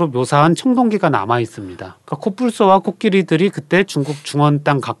사실적으로 묘사한 청동기가 남아 있습니다. 그러니까 코뿔소와 코끼리들이 그때 중국 중원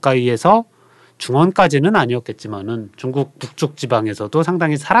땅 가까이에서 중원까지는 아니었겠지만은 중국 북쪽 지방에서도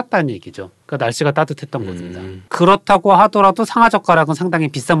상당히 살았다는 얘기죠. 그러니까 날씨가 따뜻했던 겁니다. 그렇다고 하더라도 상하젓가락은 상당히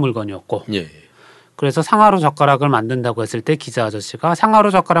비싼 물건이었고 그래서 상하로 젓가락을 만든다고 했을 때 기자 아저씨가 상하로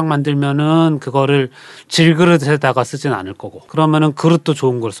젓가락 만들면은 그거를 질그릇에다가 쓰진 않을 거고 그러면은 그릇도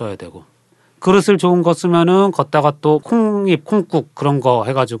좋은 걸 써야 되고 그릇을 좋은 거 쓰면은 걷다가 또 콩잎, 콩국 그런 거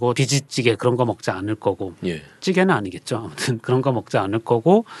해가지고 비지찌개 그런 거 먹지 않을 거고 찌개는 아니겠죠. 아무튼 그런 거 먹지 않을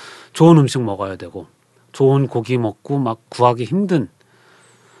거고 좋은 음식 먹어야 되고 좋은 고기 먹고 막 구하기 힘든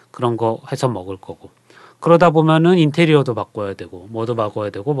그런 거 해서 먹을 거고 그러다 보면은 인테리어도 바꿔야 되고 뭐도 바꿔야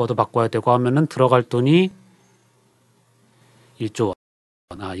되고 뭐도 바꿔야 되고 하면은 들어갈 돈이 1조 원.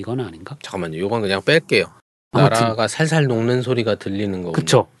 아 이건 아닌가? 잠깐만요. 이건 그냥 뺄게요. 아무튼. 나라가 살살 녹는 소리가 들리는 거군요.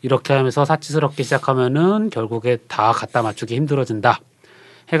 그쵸. 이렇게 하면서 사치스럽게 시작하면은 결국에 다 갖다 맞추기 힘들어진다.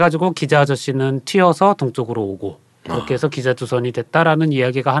 해가지고 기자 아저씨는 튀어서 동쪽으로 오고 그렇게 해서 기자조선이 됐다라는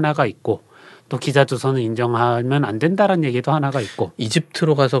이야기가 하나가 있고 또 기자조선을 인정하면 안 된다라는 얘기도 하나가 있고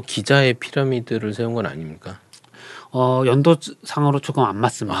이집트로 가서 기자의 피라미드를 세운 건 아닙니까? 연도상으로 조금 안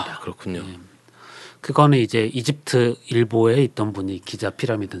맞습니다. 그렇군요. 네. 그거는 이제 이집트 일보에 있던 분이 기자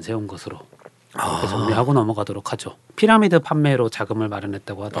피라미드를 세운 것으로 그렇게 정리하고 넘어가도록 하죠. 피라미드 판매로 자금을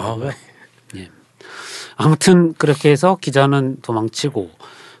마련했다고 하더라고요. 예. 아무튼 그렇게 해서 기자는 도망치고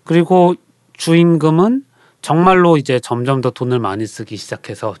그리고 주임금은 정말로 이제 점점 더 돈을 많이 쓰기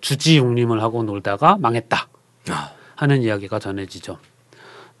시작해서 주지육림을 하고 놀다가 망했다 하는 이야기가 전해지죠.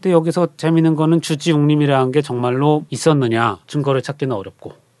 근데 여기서 재미있는 거는 주지육림이라는 게 정말로 있었느냐 증거를 찾기는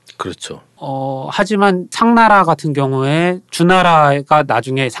어렵고 그렇죠. 하지만 상나라 같은 경우에 주나라가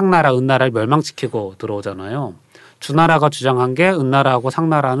나중에 상나라, 은나라를 멸망시키고 들어오잖아요. 주나라가 주장한 게 은나라하고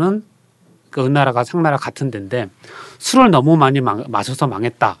상나라는 그 은나라가 상나라 같은 데인데 술을 너무 많이 마셔서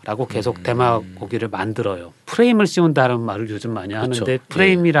망했다라고 계속 대마고기를 만들어요. 프레임을 씌운다는 말을 요즘 많이 하는데 그렇죠.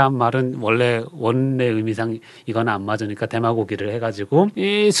 프레임이란 말은 원래 원래 의미상 이거는 안 맞으니까 대마고기를 해가지고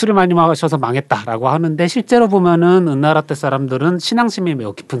이 술을 많이 마셔서 망했다라고 하는데 실제로 보면은 은나라 때 사람들은 신앙심이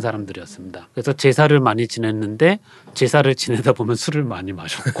매우 깊은 사람들이었습니다. 그래서 제사를 많이 지냈는데 제사를 지내다 보면 술을 많이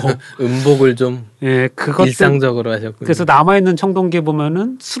마셨고 음복을 좀 일상적으로 하셨군요. 그래서 남아있는 청동기에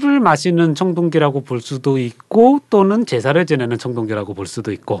보면은 술을 마시는 청동기라고 볼 수도 있고 또는 제사를 지내는 청동기라고 볼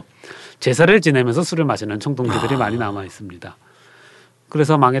수도 있고 제사를 지내면서 술을 마시는 청동기들이 많이 남아 있습니다.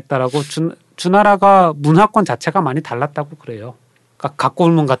 그래서 망했다라고 주나라가 문화권 자체가 많이 달랐다고 그래요. 그러니까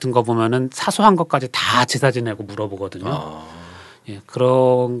각골문 같은 거 보면은 사소한 것까지 다 제사 지내고 물어보거든요. 예,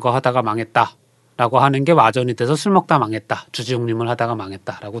 그런 거 하다가 망했다라고 하는 게 와전이 돼서 술 먹다 망했다. 주지육림을 하다가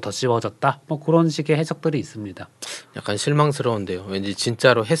망했다라고 더 씌워졌다. 뭐 그런 식의 해석들이 있습니다. 약간 실망스러운데요. 왠지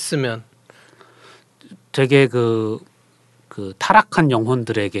진짜로 했으면 되게 그 타락한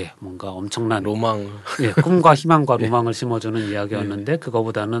영혼들에게 뭔가 엄청난 로망, 꿈과 희망과 로망을 심어주는 이야기였는데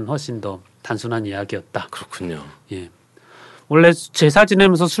그거보다는 훨씬 더 단순한 이야기였다. 그렇군요. 예. 원래 제사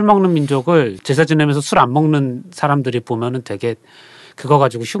지내면서 술 먹는 민족을 제사 지내면서 술 안 먹는 사람들이 보면은 되게 그거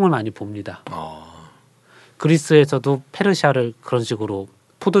가지고 흉을 많이 봅니다. 그리스에서도 페르시아를 그런 식으로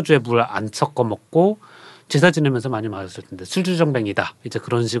포도주에 물 안 섞어 먹고 제사 지내면서 많이 마셨을 텐데 술주정뱅이다. 이제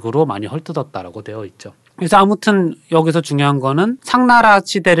그런 식으로 많이 헐뜯었다라고 되어 있죠. 그래서 아무튼 여기서 중요한 거는 상나라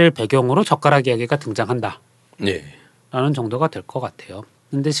시대를 배경으로 젓가락 이야기가 등장한다. 라는 정도가 될 것 같아요.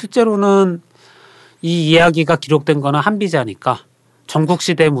 근데 실제로는 이 이야기가 기록된 거는 한비자니까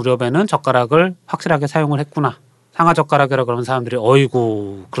전국시대 무렵에는 젓가락을 확실하게 사용을 했구나. 상하젓가락이라 그러면 사람들이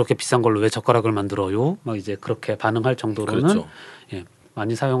어이구 그렇게 비싼 걸로 왜 젓가락을 만들어요? 막 이제 그렇게 반응할 정도로는 그렇죠.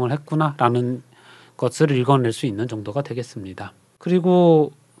 많이 사용을 했구나라는 것을 읽어낼 수 있는 정도가 되겠습니다.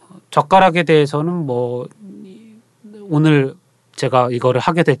 그리고 젓가락에 대해서는 뭐 오늘 제가 이거를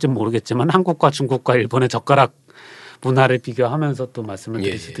하게 될지 모르겠지만 한국과 중국과 일본의 젓가락 문화를 비교하면서 또 말씀을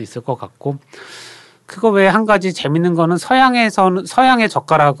드릴 수도 있을 것 같고 그거 외에 한 가지 재밌는 거는 서양의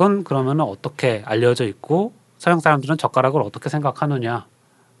젓가락은 그러면 어떻게 알려져 있고 서양 사람들은 젓가락을 어떻게 생각하느냐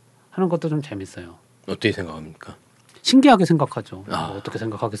하는 것도 좀 재밌어요. 어떻게 생각합니까? 신기하게 생각하죠. 뭐 어떻게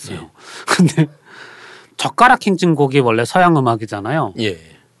생각하겠어요. 근데 젓가락 행진곡이 원래 서양 음악이잖아요.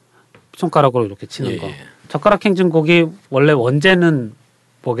 손가락으로 이렇게 치는 거. 젓가락 행진곡이 원래 원제는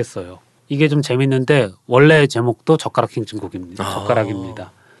뭐겠어요. 이게 좀 재밌는데 원래 제목도 젓가락 행진곡입니다.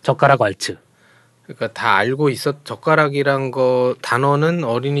 젓가락입니다. 젓가락 왈츠. 그러니까 다 알고 젓가락이란 거 단어는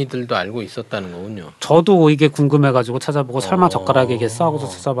어린이들도 알고 있었다는 거군요. 저도 이게 궁금해가지고 찾아보고 설마 젓가락이겠어 하고서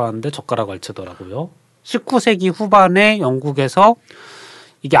찾아봤는데 젓가락 왈츠더라고요. 19세기 후반에 영국에서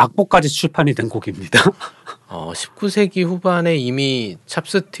이게 악보까지 출판이 된 곡입니다. 19세기 후반에 이미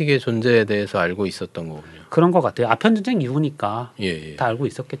찹스틱의 존재에 대해서 알고 있었던 거군요. 그런 것 같아요. 아편전쟁 이후니까 예. 다 알고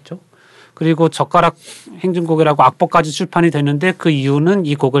있었겠죠. 그리고 젓가락 행진곡이라고 악보까지 출판이 됐는데 그 이유는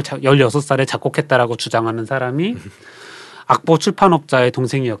이 곡을 16살에 작곡했다라고 주장하는 사람이 악보 출판업자의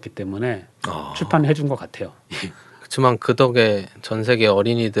동생이었기 때문에 출판을 해준 것 같아요. 그렇지만 그 덕에 전 세계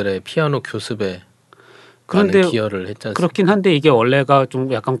어린이들의 피아노 교습에 많은 기여를 했지 않습니까? 그렇긴 한데 이게 원래가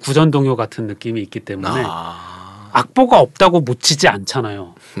좀 약간 구전동요 같은 느낌이 있기 때문에 악보가 없다고 못 치지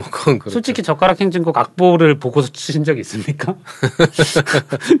않잖아요. 뭐 그건 그렇죠. 솔직히 젓가락 행진곡 악보를 보고서 치신 적 있습니까?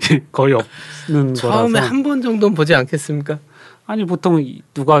 거의 없는 처음에 거라서. 한 번 정도는 보지 않겠습니까? 아니 보통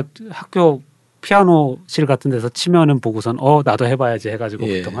누가 학교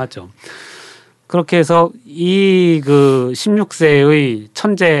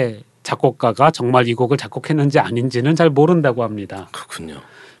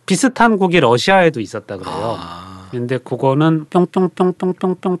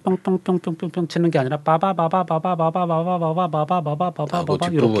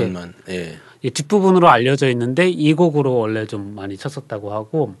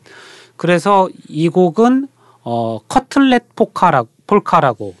하고 그래서 이 곡은 커틀렛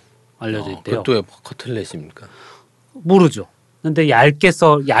폴카라고 알려져 있대요. 그것도 왜 커틀렛입니까? 모르죠. 근데 얇게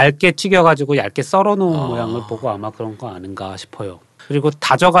튀겨가지고 얇게 썰어놓은 모양을 보고 아마 그런 거 아닌가 싶어요. 그리고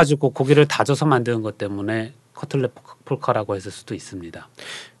다져가지고 고기를 다져서 만드는 것 때문에 커틀렛 폴카라고 했을 수도 있습니다.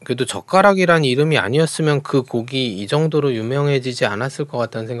 그래도 젓가락이란 이름이 아니었으면 그 곡이 이 정도로 유명해지지 않았을 것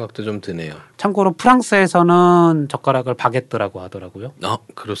같다는 생각도 좀 드네요. 참고로 프랑스에서는 젓가락을 바게뜨라고 하더라고요.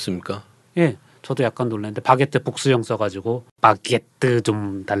 그렇습니까? 예, 저도 약간 놀랐는데 바게뜨 복수형 써가지고 바게뜨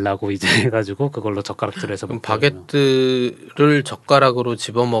좀 달라고 이제 해가지고 그걸로 젓가락질을 해서 그럼 바게뜨를 젓가락으로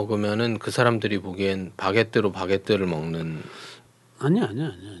집어먹으면은 그 사람들이 보기엔 바게뜨로 바게뜨를 먹는 아니야.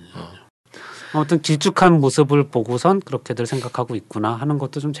 아무튼 길쭉한 모습을 보고선 그렇게들 생각하고 있구나 하는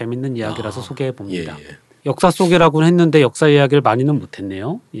것도 좀 재밌는 이야기라서 소개해 봅니다. 예. 역사 속이라고는 했는데 역사 이야기를 많이는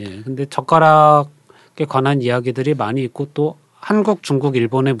못했네요. 예, 근데 젓가락에 관한 이야기들이 많이 있고 또 한국, 중국,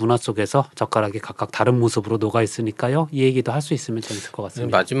 일본의 문화 속에서 젓가락이 각각 다른 모습으로 녹아 있으니까요. 이 얘기도 할 수 있으면 재밌을 것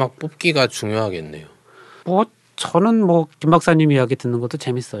같습니다. 마지막 뽑기가 중요하겠네요. 저는 김 박사님 이야기 듣는 것도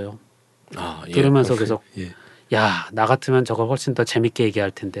재밌어요. 예. 들으면서 계속 예. 야, 나 같으면 저걸 훨씬 더 재밌게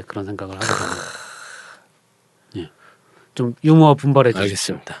얘기할 텐데 그런 생각을 하더라고요. 예. 좀 유머 분발해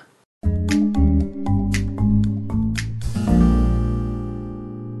주십시오. 알겠습니다.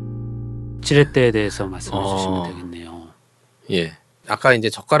 지렛대에 대해서 말씀해 주시면 되겠네요. 예. 아까 이제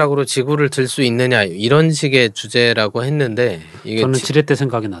젓가락으로 지구를 들 수 있느냐 이런 식의 주제라고 했는데 이게 저는 지렛대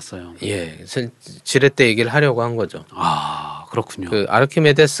생각이 났어요. 예. 지렛대 얘기를 하려고 한 거죠. 그렇군요. 그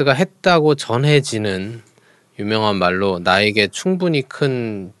아르키메데스가 했다고 전해지는 유명한 말로 나에게 충분히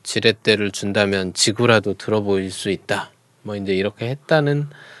큰 지렛대를 준다면 지구라도 들어보일 수 있다. 이제 이렇게 했다는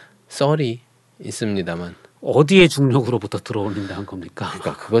썰이 있습니다만 어디에 중력으로부터 들어올린다 한 겁니까?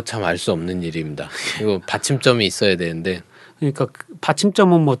 그러니까 그거 참 알 수 없는 일입니다. 이거 받침점이 있어야 되는데 그러니까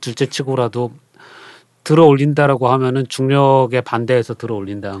받침점은 둘째치고라도 들어올린다라고 하면은 중력에 반대해서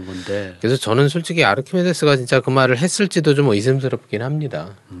들어올린다는 건데. 그래서 저는 솔직히 아르키메데스가 진짜 그 말을 했을지도 좀 의심스럽긴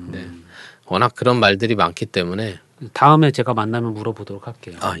합니다. 네. 워낙 그런 말들이 많기 때문에 다음에 제가 만나면 물어보도록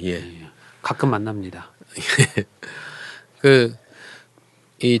할게요. 예. 가끔 만납니다.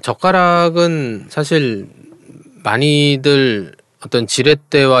 이 젓가락은 사실 많이들 어떤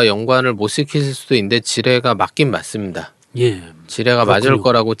지렛대와 연관을 못 시키실 수도 있는데 지뢰가 맞긴 맞습니다. 예. 지뢰가 맞을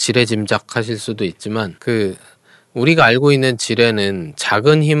거라고 지뢰 짐작하실 수도 있지만 우리가 알고 있는 지뢰는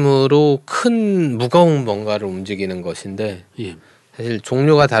작은 힘으로 큰 무거운 뭔가를 움직이는 것인데 예. 사실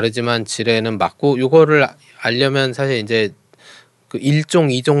종류가 다르지만 지뢰는 맞고 이거를 알려면 사실 이제 그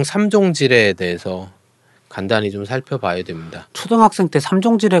 1종, 2종, 3종 지뢰에 대해서 간단히 좀 살펴봐야 됩니다. 초등학생 때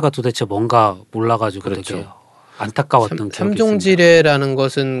 3종 지뢰가 도대체 뭔가 몰라가지고 그렇죠. 되게 안타까웠던 기억이 3종 지뢰라는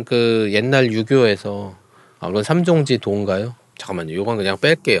것은 그 옛날 유교에서 그건 3종지 도인가요? 잠깐만요. 이건 그냥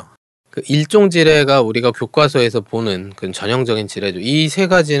뺄게요. 그 1종 지뢰가 우리가 교과서에서 보는 그 전형적인 지뢰죠. 이 세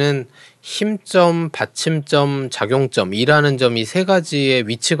가지는 힘점, 받침점, 작용점이라는 점이 세 가지의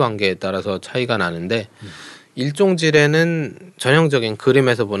위치 관계에 따라서 차이가 나는데 1종 지뢰는 전형적인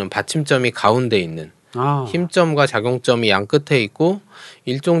그림에서 보는 받침점이 가운데 있는 힘점과 작용점이 양 끝에 있고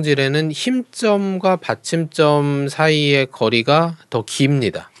 1종 지뢰는 힘점과 받침점 사이의 거리가 더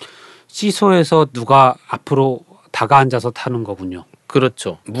깁니다. 시소에서 누가 앞으로 다가앉아서 타는 거군요.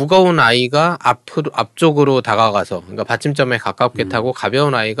 그렇죠. 무거운 아이가 앞쪽으로 다가가서 그러니까 받침점에 가깝게 타고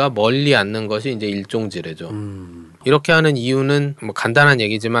가벼운 아이가 멀리 앉는 것이 이제 1종 지뢰죠. 이렇게 하는 이유는 간단한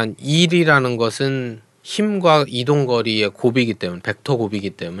얘기지만 1이라는 것은 힘과 이동 거리의 곱이기 때문에 벡터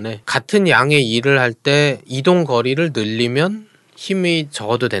곱이기 때문에 같은 양의 일을 할 때 이동 거리를 늘리면 힘이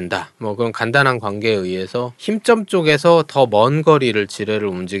적어도 된다. 그런 간단한 관계에 의해서 힘점 쪽에서 더 먼 거리를 지뢰를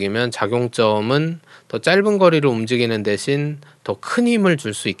움직이면 작용점은 더 짧은 거리를 움직이는 대신 더 큰 힘을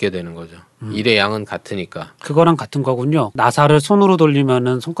줄 수 있게 되는 거죠. 일의 양은 같으니까. 그거랑 같은 거군요. 나사를 손으로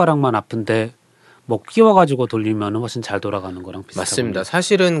돌리면은 손가락만 아픈데 끼워가지고 돌리면은 훨씬 잘 돌아가는 거랑 비슷하군요. 맞습니다.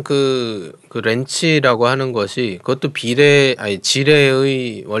 사실은 그 렌치라고 하는 것이 그것도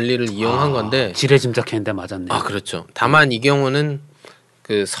지뢰의 원리를 이용한 건데. 지뢰 짐작했는데 맞았네요. 그렇죠. 다만 이 경우는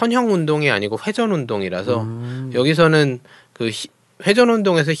그 선형 운동이 아니고 회전 운동이라서 여기서는 그 회전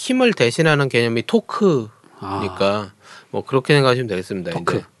운동에서 힘을 대신하는 개념이 토크니까 그렇게 생각하시면 되겠습니다.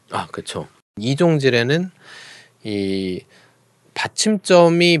 토크. 그렇죠. 이종질에는 이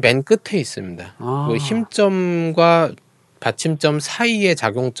받침점이 맨 끝에 있습니다. 그 힘점과 받침점 사이에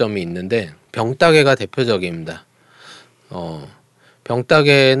작용점이 있는데 병따개가 대표적입니다.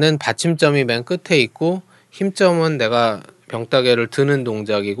 병따개는 받침점이 맨 끝에 있고 힘점은 내가 병따개를 드는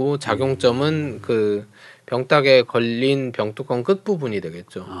동작이고 작용점은 그 병따개에 걸린 병뚜껑 끝부분이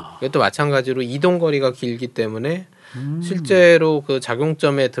되겠죠. 이것도 마찬가지로 이동거리가 길기 때문에 실제로 그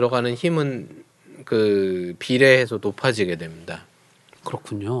작용점에 들어가는 힘은 그 비례해서 높아지게 됩니다.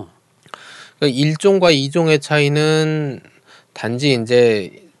 그렇군요. 그러니까 1종과 2종의 차이는 단지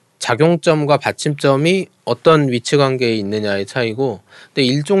이제 작용점과 받침점이 어떤 위치 관계에 있느냐의 차이고, 근데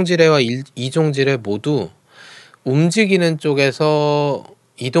 1종 지뢰와 2종 지뢰 모두 움직이는 쪽에서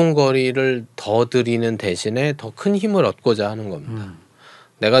이동거리를 더 들이는 대신에 더 큰 힘을 얻고자 하는 겁니다.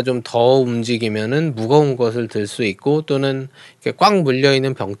 내가 좀 더 움직이면은 무거운 것을 들 수 있고 또는 이렇게 꽉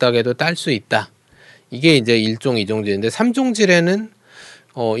물려있는 병따개도 딸 수 있다. 이게 이제 1종, 2종 지뢰인데 3종 지뢰는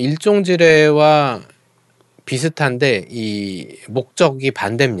 1종 지뢰와 비슷한데 이 목적이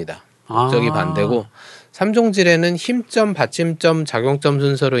반대입니다. 목적이 반대고 3종 지뢰는 힘점, 받침점, 작용점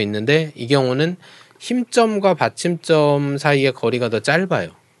순서로 있는데 이 경우는 힘점과 받침점 사이의 거리가 더 짧아요.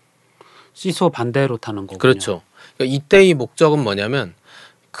 시소 반대로 타는 거군요. 그렇죠. 그러니까 이때의 목적은 뭐냐면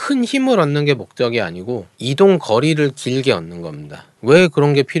큰 힘을 얻는 게 목적이 아니고 이동 거리를 길게 얻는 겁니다. 왜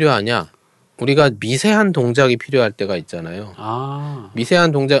그런 게 필요하냐? 우리가 미세한 동작이 필요할 때가 있잖아요.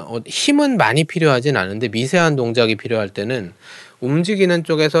 미세한 동작, 힘은 많이 필요하진 않은데 미세한 동작이 필요할 때는 움직이는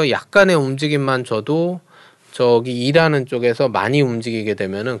쪽에서 약간의 움직임만 줘도 저기 일하는 쪽에서 많이 움직이게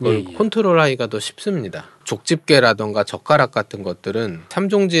되면은 그걸 컨트롤하기가 더 쉽습니다. 족집게라던가 젓가락 같은 것들은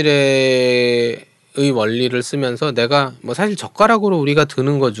 3종 지뢰의 원리를 쓰면서 내가 뭐 사실 젓가락으로 우리가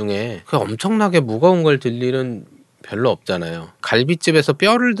드는 것 중에 그 엄청나게 무거운 걸 들 일은 별로 없잖아요. 갈비집에서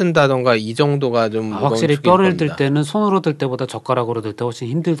뼈를 든다던가 이 정도가 좀 무거운 확실히 축일 뼈를 겁니다. 들 때는 손으로 들 때보다 젓가락으로 들 때 훨씬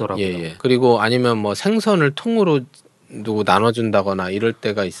힘들더라고요. 예. 그리고 아니면 뭐 생선을 통으로 나눠준다거나 이럴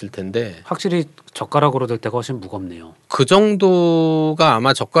때가 있을 텐데 확실히 젓가락으로 들 때가 훨씬 무겁네요. 그 정도가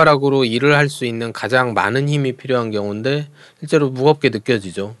아마 젓가락으로 일을 할 수 있는 가장 많은 힘이 필요한 경우인데 실제로 무겁게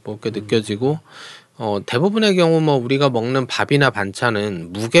느껴지죠. 무겁게 느껴지고 대부분의 경우 뭐 우리가 먹는 밥이나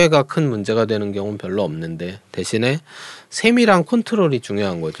반찬은 무게가 큰 문제가 되는 경우는 별로 없는데 대신에 세밀한 컨트롤이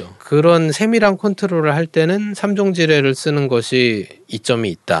중요한 거죠. 그런 세밀한 컨트롤을 할 때는 3종 지뢰를 쓰는 것이 이점이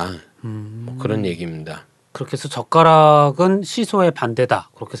있다. 뭐 그런 얘기입니다. 그렇게 해서 젓가락은 시소의 반대다.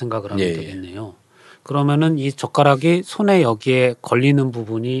 그렇게 생각을 하면 되겠네요. 그러면은 이 젓가락이 손에 여기에 걸리는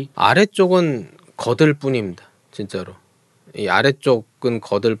부분이 아래쪽은 거들 뿐입니다. 진짜로. 이 아래쪽은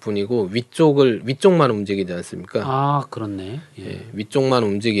거들 뿐이고 위쪽만 움직이지 않습니까? 그렇네. 위쪽만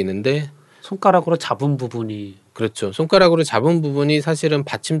움직이는데 손가락으로 잡은 부분이 그렇죠. 손가락으로 잡은 부분이 사실은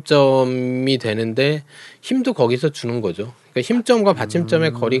받침점이 되는데 힘도 거기서 주는 거죠. 그러니까 힘점과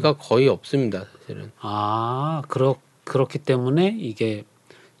받침점의 거리가 거의 없습니다. 사실은. 그렇기 때문에 이게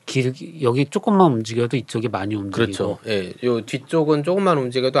여기 조금만 움직여도 이쪽이 많이 움직이고. 그렇죠. 예, 요 뒤쪽은 조금만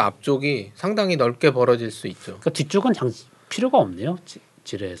움직여도 앞쪽이 상당히 넓게 벌어질 수 있죠. 그러니까 뒤쪽은 필요가 없네요.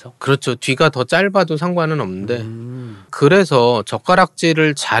 지뢰에서. 그렇죠. 뒤가 더 짧아도 상관은 없는데 그래서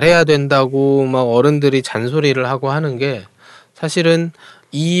젓가락질을 잘해야 된다고 막 어른들이 잔소리를 하고 하는 게 사실은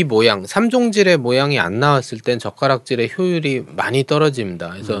이 모양 3종질의 모양이 안 나왔을 땐 젓가락질의 효율이 많이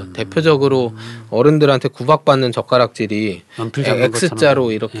떨어집니다. 그래서 대표적으로 어른들한테 구박받는 젓가락질이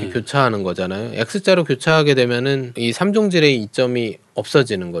X자로 이렇게 교차하는 거잖아요. X자로 교차하게 되면은 이 3종질의 이점이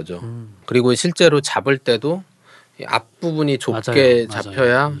없어지는 거죠. 그리고 실제로 잡을 때도 앞부분이 좁게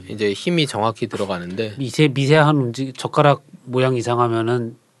잡혀야 이제 힘이 정확히 들어가는데 미세한 젓가락 모양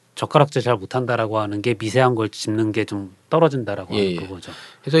이상하면은 젓가락질 잘 못한다라고 하는 게 미세한 걸 짚는 게 좀 떨어진다라고 하는 그거죠.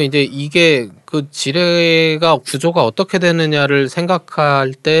 그래서 이제 이게 그 지뢰가 구조가 어떻게 되느냐를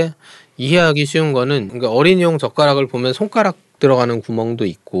생각할 때 이해하기 쉬운 거는 그러니까 어린이용 젓가락을 보면 손가락 들어가는 구멍도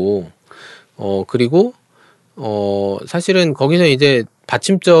있고 그리고 사실은 거기서 이제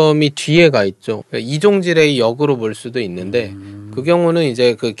받침점이 뒤에 가 있죠. 그러니까 이종질의 역으로 볼 수도 있는데 그 경우는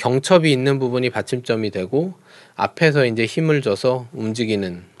이제 그 경첩이 있는 부분이 받침점이 되고 앞에서 이제 힘을 줘서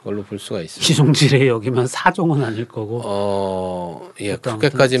움직이는 걸로 볼 수가 있습니다. 이종질의 역이면 4종은 아닐 거고.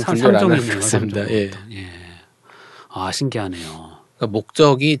 그렇게까지는 분류를 안 할 것 같습니다. 신기하네요. 그러니까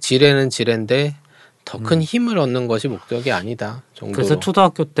목적이 지뢰는 지뢰인데 더 큰 힘을 얻는 것이 목적이 아니다 정도로. 그래서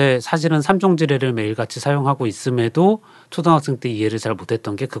초등학교 때 사실은 3종 지뢰를 매일같이 사용하고 있음에도 초등학생 때 이해를 잘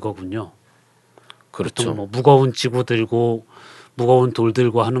못했던 게 그거군요. 그렇죠. 뭐 무거운 지구 들고 무거운 돌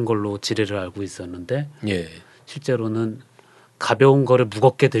들고 하는 걸로 지뢰를 알고 있었는데 실제로는 가벼운 거를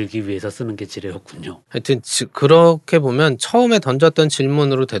무겁게 들기 위해서 쓰는 게 지뢰였군요. 하여튼 그렇게 보면 처음에 던졌던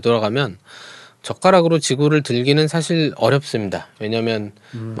질문으로 되돌아가면 젓가락으로 지구를 들기는 사실 어렵습니다. 왜냐하면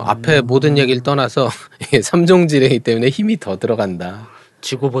뭐 앞에 모든 얘기를 떠나서 이게 3종 지뢰이기 때문에 힘이 더 들어간다.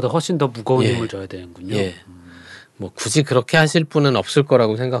 지구보다 훨씬 더 무거운 힘을 줘야 되는군요. 예. 뭐 굳이 그렇게 하실 분은 없을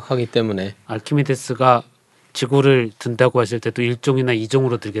거라고 생각하기 때문에 알키미데스가 지구를 든다고 하실 때도 1종이나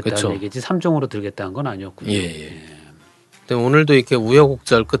 2종으로 들겠다는 그쵸. 얘기지 3종으로 들겠다는 건 아니었군요. 근데 오늘도 이렇게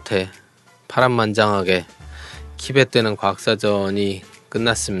우여곡절 끝에 파란만장하게 키배뜨는 과학사전이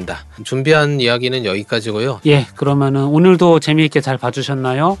끝났습니다. 준비한 이야기는 여기까지고요. 예, 그러면은 오늘도 재미있게 잘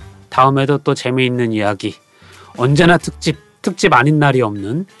봐주셨나요? 다음에도 또 재미있는 이야기, 언제나 특집 아닌 날이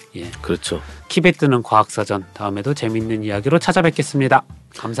없는 그렇죠. 키배뜨는 과학사전, 다음에도 재미있는 이야기로 찾아뵙겠습니다.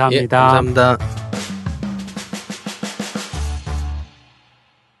 감사합니다. 감사합니다.